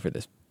reading for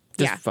this.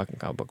 This Yeah. fucking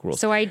comic book rules.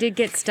 So I did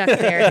get stuck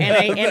there, and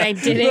I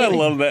didn't. I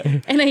love that.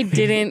 And I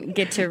didn't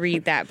get to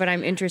read that, but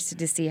I'm interested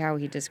to see how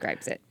he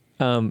describes it.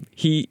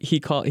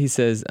 He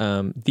says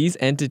these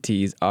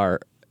entities are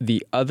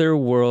the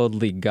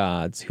otherworldly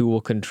gods who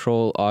will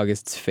control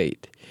August's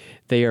fate.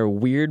 They are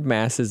weird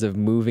masses of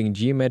moving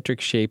geometric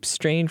shapes,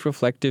 strange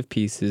reflective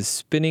pieces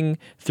spinning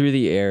through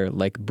the air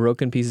like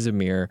broken pieces of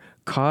mirror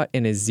caught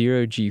in a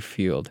zero-G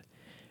field.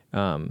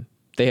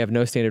 They have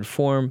no standard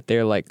form. They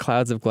are like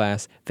clouds of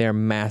glass. They are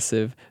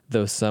massive,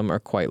 though some are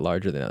quite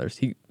larger than others.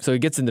 So he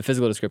gets into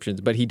physical descriptions,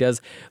 but he does,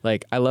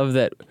 like, I love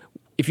that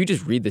if you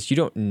just read this, you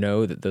don't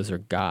know that those are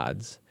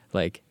gods.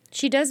 Like,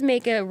 She does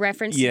make a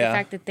reference to the Yeah.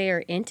 fact that they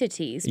are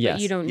entities, but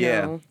Yes. you don't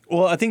Yeah. know.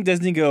 Well, I think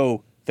Disney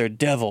go, they're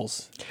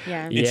devils.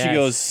 Yeah, And Yes. she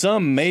goes,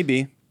 some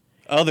maybe,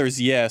 others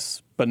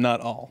yes, but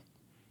not all.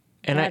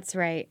 and that's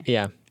right.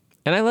 yeah.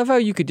 And I love how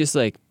you could just,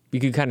 like, you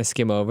could kind of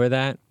skim over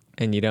that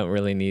and you don't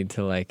really need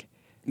to, like,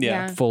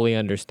 Yeah. Yeah. fully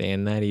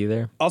understand that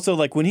either. Also,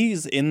 like when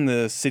he's in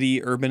the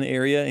city urban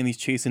area and he's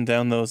chasing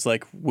down those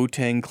like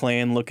Wu-Tang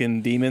Clan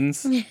looking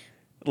demons,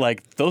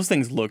 like those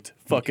things looked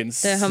fucking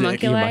sick.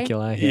 homunculi?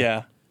 Homunculi,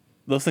 Yeah.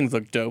 Those things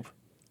look dope.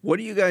 What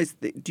do you guys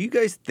do? You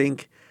guys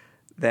think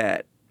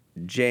that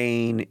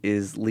Jane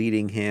is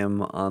leading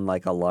him on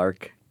like a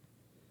lark?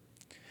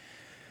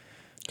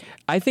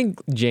 I think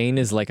Jane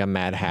is like a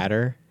Mad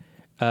Hatter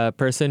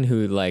person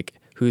who like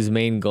whose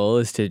main goal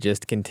is to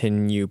just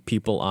continue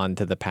people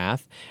onto the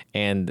path,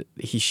 and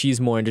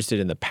she's more interested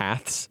in the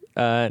path's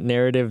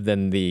narrative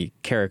than the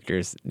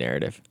character's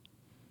narrative.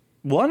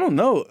 Well, I don't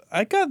know.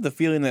 I got the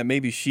feeling that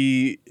maybe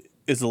she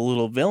is a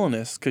little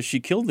villainous because she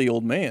killed the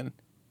old man.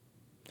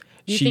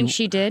 You think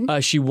she did?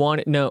 She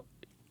wanted no.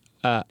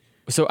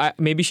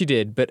 Maybe she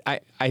did, but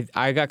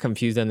I got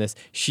confused on this.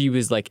 She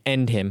was like,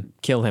 end him,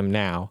 kill him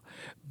now.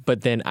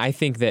 But then I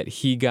think that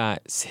he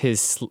got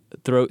his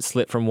throat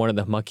slit from one of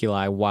the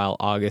homunculi while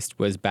August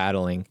was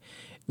battling.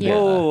 Yeah.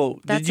 Whoa!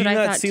 That's Did you what I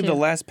not thought, see the too.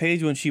 last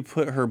page when she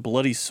put her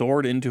bloody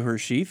sword into her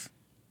sheath?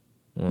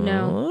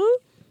 No.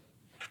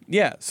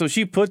 Yeah. So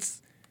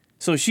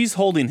she's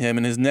holding him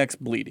and his neck's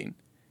bleeding,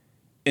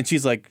 and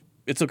she's like,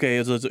 "It's okay.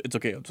 It's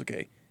okay. It's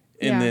okay."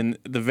 And Yeah. then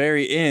at the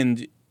very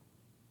end,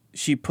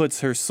 she puts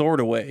her sword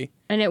away.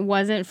 And it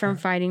wasn't from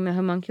fighting the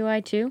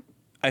homunculi too?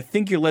 I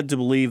think you're led to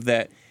believe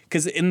that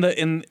because in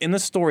the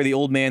story, the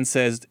old man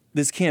says,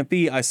 "This can't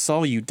be. I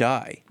saw you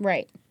die."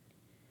 Right.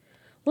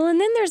 Well, and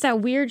then there's that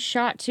weird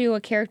shot to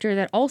a character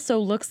that also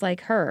looks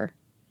like her,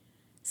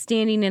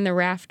 standing in the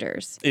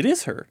rafters. It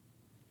is her.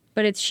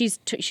 But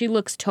she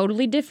looks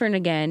totally different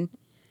again.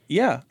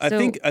 Yeah, I So-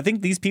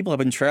 think these people have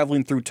been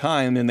traveling through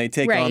time and they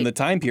take on Right. the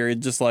time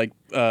period just like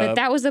But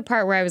that was the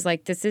part where I was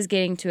like, this is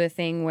getting to a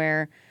thing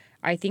where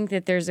I think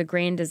that there's a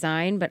grand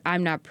design, but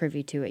I'm not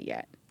privy to it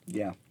yet.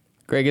 Yeah.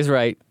 Greg is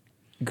right.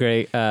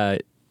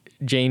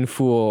 Jane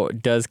Fool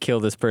does kill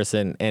this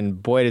person,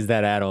 and boy, does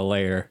that add a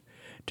layer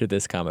to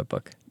this comic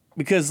book.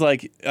 because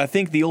like I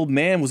think the old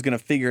man was gonna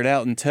figure it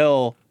out and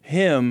tell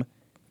him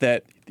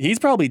that he's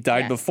probably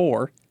died Yes.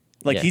 before.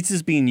 Like Yes. he's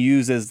just being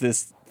used as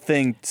this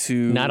thing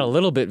to Not a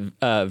little bit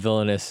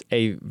villainous,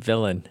 a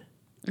villain.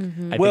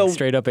 I Well- think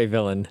straight up a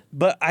villain.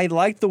 But I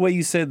like the way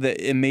you said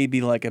that it may be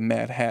like a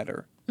Mad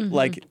Hatter.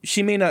 Like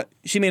she may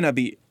not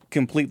be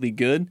completely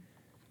good,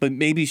 but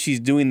maybe she's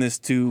doing this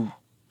to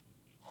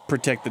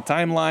protect the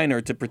timeline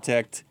or to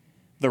protect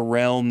the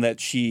realm that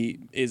she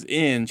is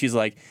in. She's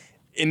like,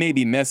 it may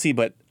be messy,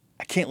 but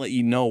I can't let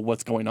you know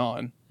what's going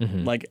on.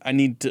 Like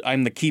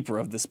I'm the keeper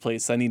of this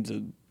place. I need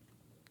to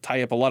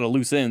tie up a lot of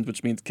loose ends,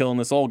 which means killing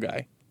this old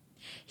guy.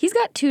 He's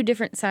got 2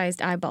 different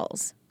sized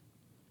eyeballs,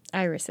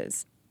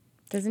 irises,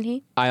 doesn't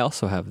he? I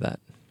also have that.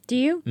 Do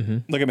you?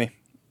 Look at me.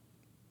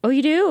 Oh,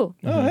 you do?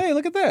 Oh, hey,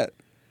 look at that.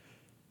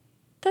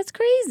 That's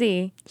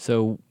crazy.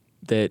 So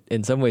that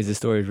in some ways the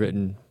story is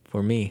written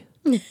for me,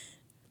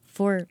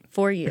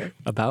 For you.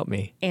 about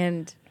me.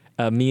 And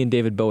Me and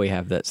David Bowie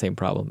have that same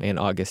problem, and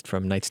August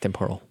from Knights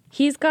Temporal.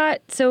 he's got,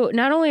 so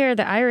not only are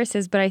the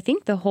irises, but I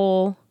think the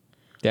whole,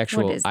 The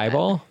actual is that?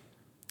 eyeball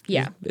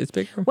yeah. is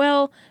bigger.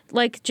 Well,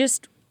 like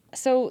just,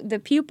 so the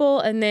pupil,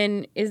 and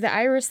then is the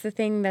iris the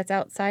thing that's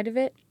outside of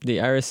it? The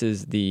iris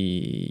is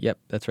the, yep,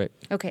 that's right.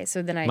 Okay,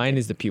 so then Mine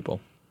is the pupil.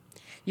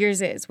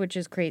 Yours is, which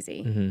is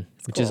crazy.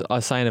 Which is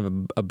a sign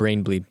of a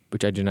brain bleed,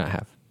 which I do not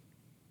have.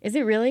 Is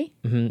it really?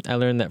 I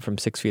learned that from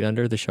 6 Feet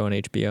Under, the show on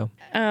HBO.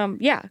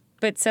 Yeah,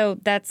 but so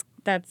that's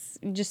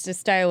just a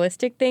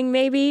stylistic thing,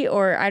 maybe,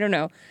 or I don't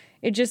know.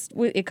 It just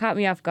it caught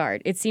me off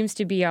guard. It seems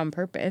to be on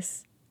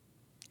purpose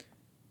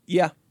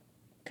Yeah.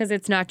 because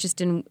it's not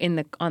just on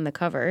the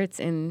cover; it's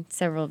in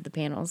several of the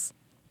panels.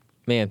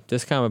 Man,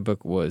 this comic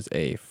book was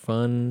a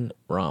fun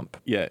romp.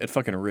 Yeah, it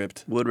fucking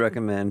ripped. Would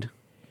recommend.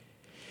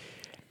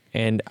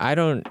 And I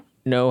don't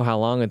know how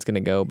long it's going to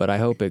go, but I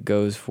hope it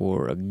goes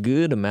for a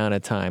good amount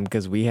of time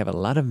because we have a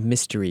lot of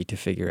mystery to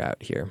figure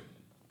out here.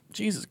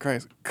 Jesus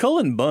Christ.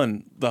 Cullen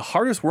Bunn, the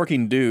hardest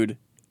working dude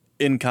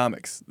in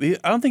comics. I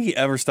don't think he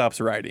ever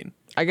stops writing.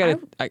 I got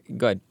it.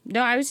 Go ahead.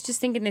 No, I was just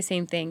thinking the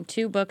same thing.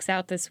 2 books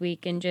out this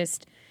week, and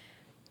just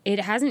it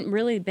hasn't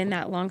really been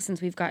that long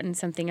since we've gotten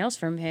something else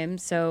from him.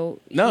 So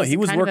No, he's he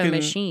was kind working of a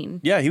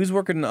machine. Yeah, he was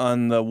working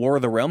on the War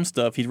of the Realm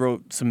stuff. He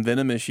wrote some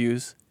Venom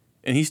issues,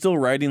 and he's still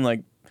writing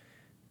like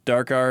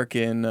Dark Arc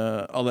and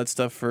all that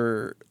stuff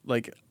for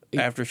like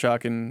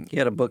Aftershock and He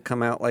had a book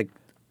come out like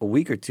a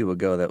week or 2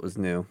 ago that was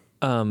new.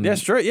 yeah,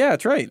 that's right. Yeah,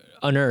 that's right.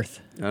 Unearth.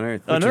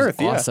 Unearth. On Earth,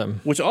 yeah.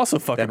 awesome. Which also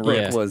fucking That book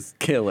ripped. was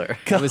killer.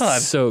 It was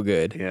God. so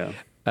good.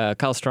 Yeah.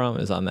 Kyle Strom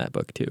is on that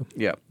book too.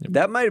 Yeah.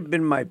 That might have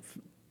been my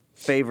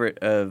favorite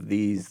of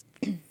these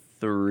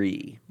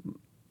 3.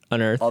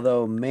 Unearth.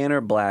 Although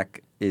Manor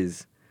Black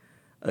is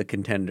a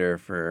contender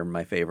for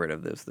my favorite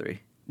of those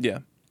 3. Yeah.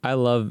 I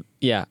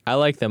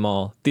like them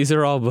all. These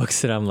are all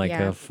books that I'm like,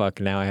 Yeah. oh fuck,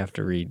 now I have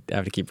to read. I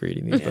have to keep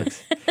reading these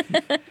books.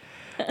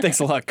 Thanks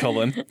a lot,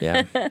 Cullen.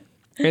 Yeah.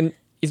 And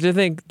you have to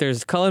think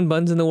there's Cullen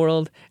Bunns in the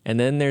world, and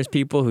then there's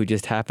people who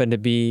just happen to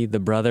be the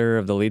brother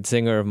of the lead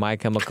singer of My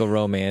Chemical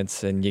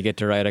Romance, and you get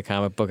to write a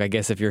comic book, I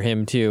guess, if you're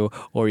him too,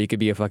 or you could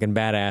be a fucking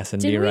badass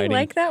and be Didn't we writing.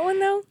 like that one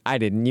though? I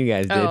didn't. You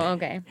guys did. Oh,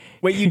 okay.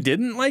 Wait, you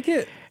didn't like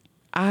it?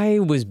 I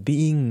was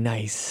being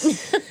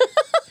nice.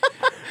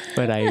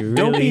 But I really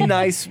Don't be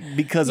nice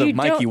because of You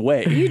Mikey don't-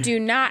 Way. You do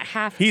not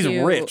have He's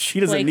to. rich. He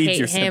doesn't need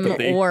your placate him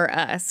sympathy. or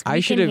us. We I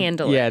should can have.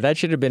 handle Yeah, it. that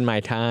should have been my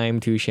time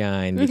to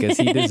shine because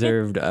he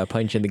deserved a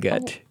punch in the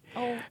gut.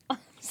 Oh, I'm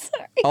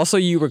sorry. Also,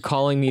 you were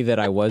calling me that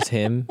I was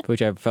him,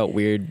 which I felt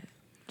weird.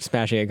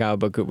 Smashing a comic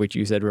book, which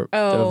you said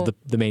Oh.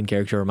 the main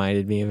character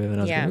reminded me of him, and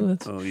I was Yeah. like, oh,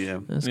 that's, Oh, yeah.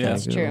 that's Yeah. kinda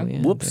That's cool. true.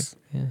 Yeah, Whoops.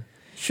 Yeah.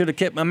 Should have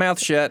kept my mouth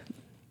shut.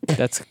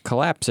 That's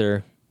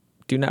Collapser.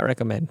 Do not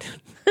recommend.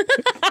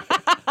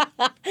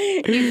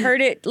 You've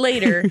heard it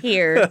later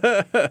here.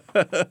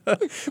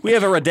 We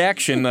have a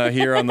redaction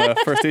here on the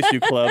First Issue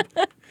Club.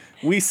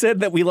 We said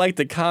that we liked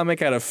the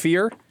comic out of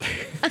fear.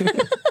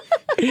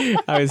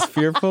 I was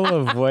fearful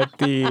of what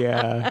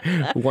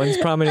the once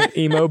prominent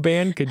emo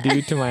band could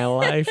do to my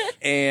life.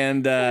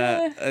 And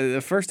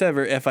the first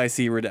ever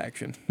FIC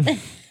redaction.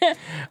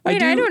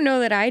 Wait, I don't know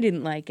that I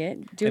didn't like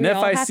it. Do An we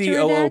all have to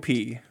redact?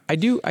 FICOOP.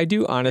 I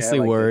do honestly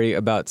like worry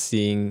about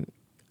seeing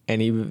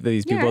any of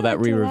these Yeah, people I that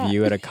liked we it a lot.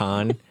 review at a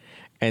con,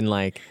 and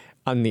like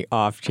on the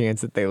off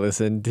chance that they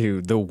listen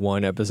to the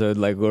one episode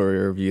like where we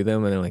review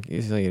them, and they're like,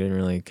 "You didn't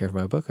really care for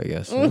my book, I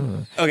guess."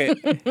 Oh. Okay.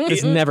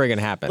 It's never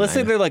gonna happen. Let's I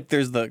say know. they're like,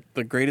 there's the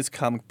greatest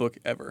comic book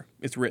ever.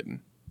 It's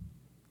written.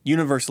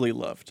 Universally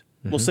loved.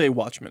 We'll say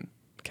Watchmen.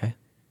 Okay.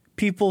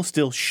 People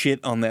still shit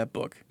on that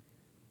book.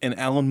 And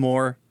Alan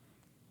Moore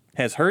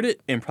has heard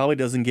it and probably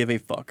doesn't give a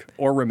fuck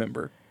or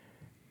remember.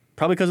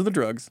 Probably because of the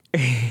drugs.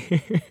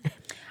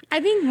 I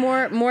think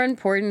more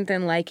important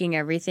than liking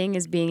everything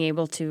is being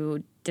able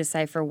to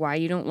decipher why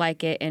you don't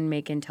like it and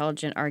make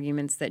intelligent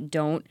arguments that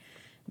don't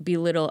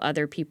belittle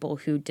other people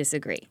who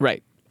disagree.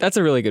 Right. That's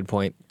a really good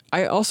point.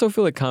 I also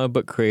feel like comic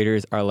book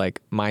creators are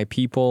like my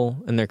people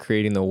and they're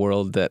creating the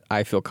world that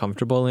I feel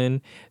comfortable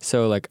in.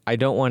 So like I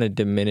don't want to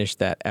diminish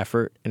that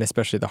effort and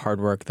especially the hard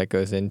work that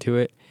goes into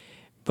it.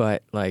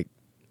 But like,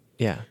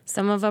 yeah.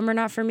 Some of them are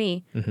not for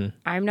me.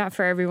 I'm not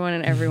for everyone,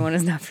 and everyone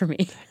is not for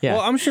me. Yeah.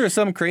 Well, I'm sure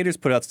some creators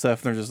put out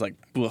stuff and they're just like,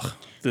 ugh,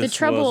 this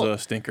trouble- was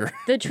a stinker.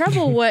 The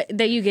trouble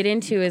that you get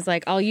into is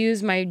like, I'll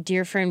use my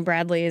dear friend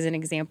Bradley as an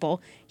example.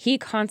 He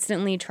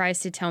constantly tries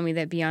to tell me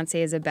that Beyonce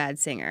is a bad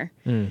singer.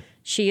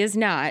 She is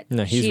not.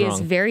 No, he's she is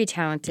wrong. very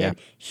talented. Yeah.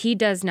 He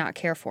does not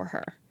care for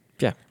her.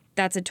 Yeah.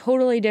 That's a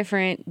totally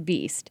different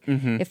beast.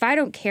 If I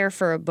don't care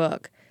for a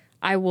book,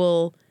 I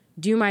will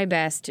do my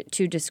best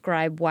to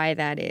describe why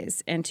that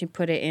is and to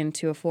put it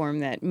into a form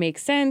that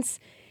makes sense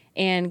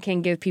and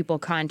can give people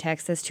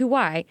context as to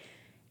why.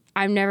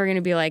 I'm never going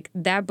to be like,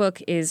 that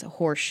book is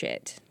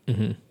horseshit.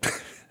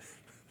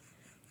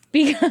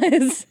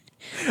 Because,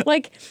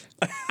 like,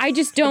 I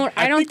just don't,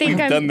 I don't think we've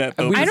I'm, done that,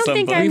 though, I with don't some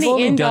think books. I'm We've the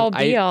only end all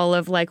done- be all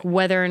of like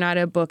whether or not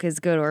a book is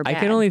good or bad. I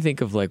can only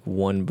think of like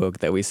one book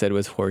that we said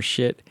was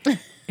horseshit.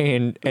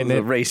 And The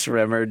then Ray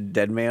Schremer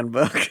Dead Man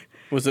book.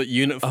 Was it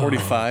Unit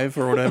 45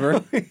 or whatever?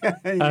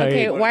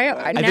 Okay,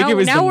 why think now? it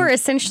was Now the- we're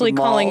essentially the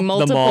mall. calling The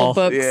multiple mall.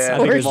 books Yeah, I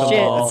think it or was the shit.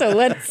 mall. So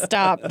let's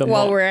stop while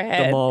mall- we're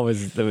ahead. The mall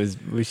was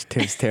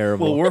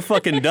terrible. Well, we're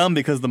fucking dumb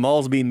because the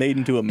mall's being made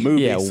into a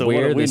movie. yeah, so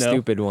we're what do we the know?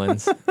 stupid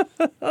ones.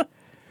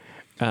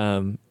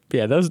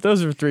 Yeah,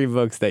 those are 3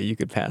 books that you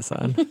could pass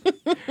on.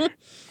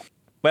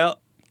 Well,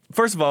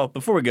 first of all,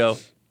 before we go,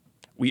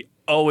 we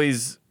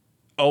always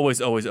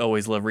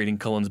love reading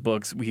Cullen's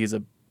books. He's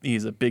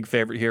a big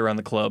favorite here around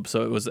the club,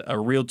 so it was a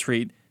real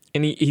treat.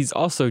 And he's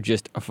also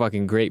just a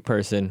fucking great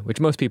person, which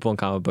most people in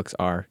comic books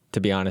are, to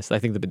be honest. I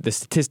think the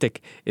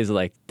statistic is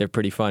like they're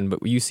pretty fun,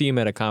 but you see him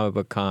at a comic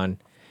book con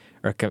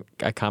or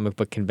a comic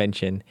book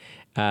convention.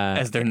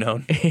 As they're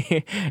known.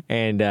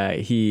 And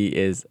he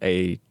is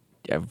a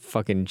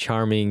fucking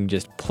charming,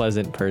 just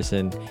pleasant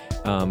person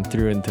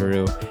through and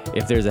through.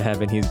 If there's a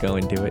heaven, he's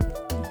going to it.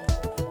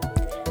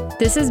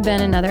 This has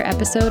been another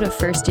episode of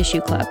First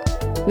Issue Club.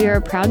 We are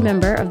a proud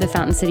member of the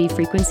Fountain City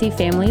Frequency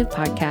family of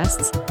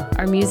podcasts.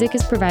 Our music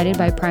is provided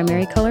by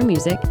Primary Color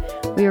Music.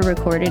 We are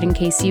recorded in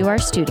KCUR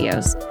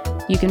Studios.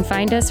 You can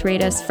find us,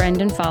 rate us,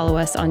 friend, and follow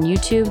us on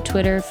YouTube,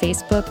 Twitter,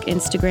 Facebook,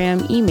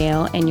 Instagram,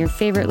 email, and your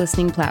favorite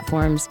listening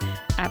platforms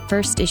at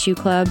First Issue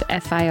Club,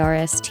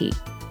 FIRST. Ooh,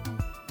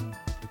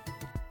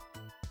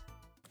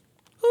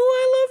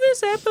 I love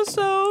this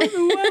episode.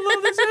 Ooh, I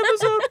love this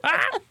episode.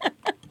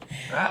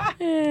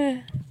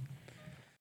 Ah!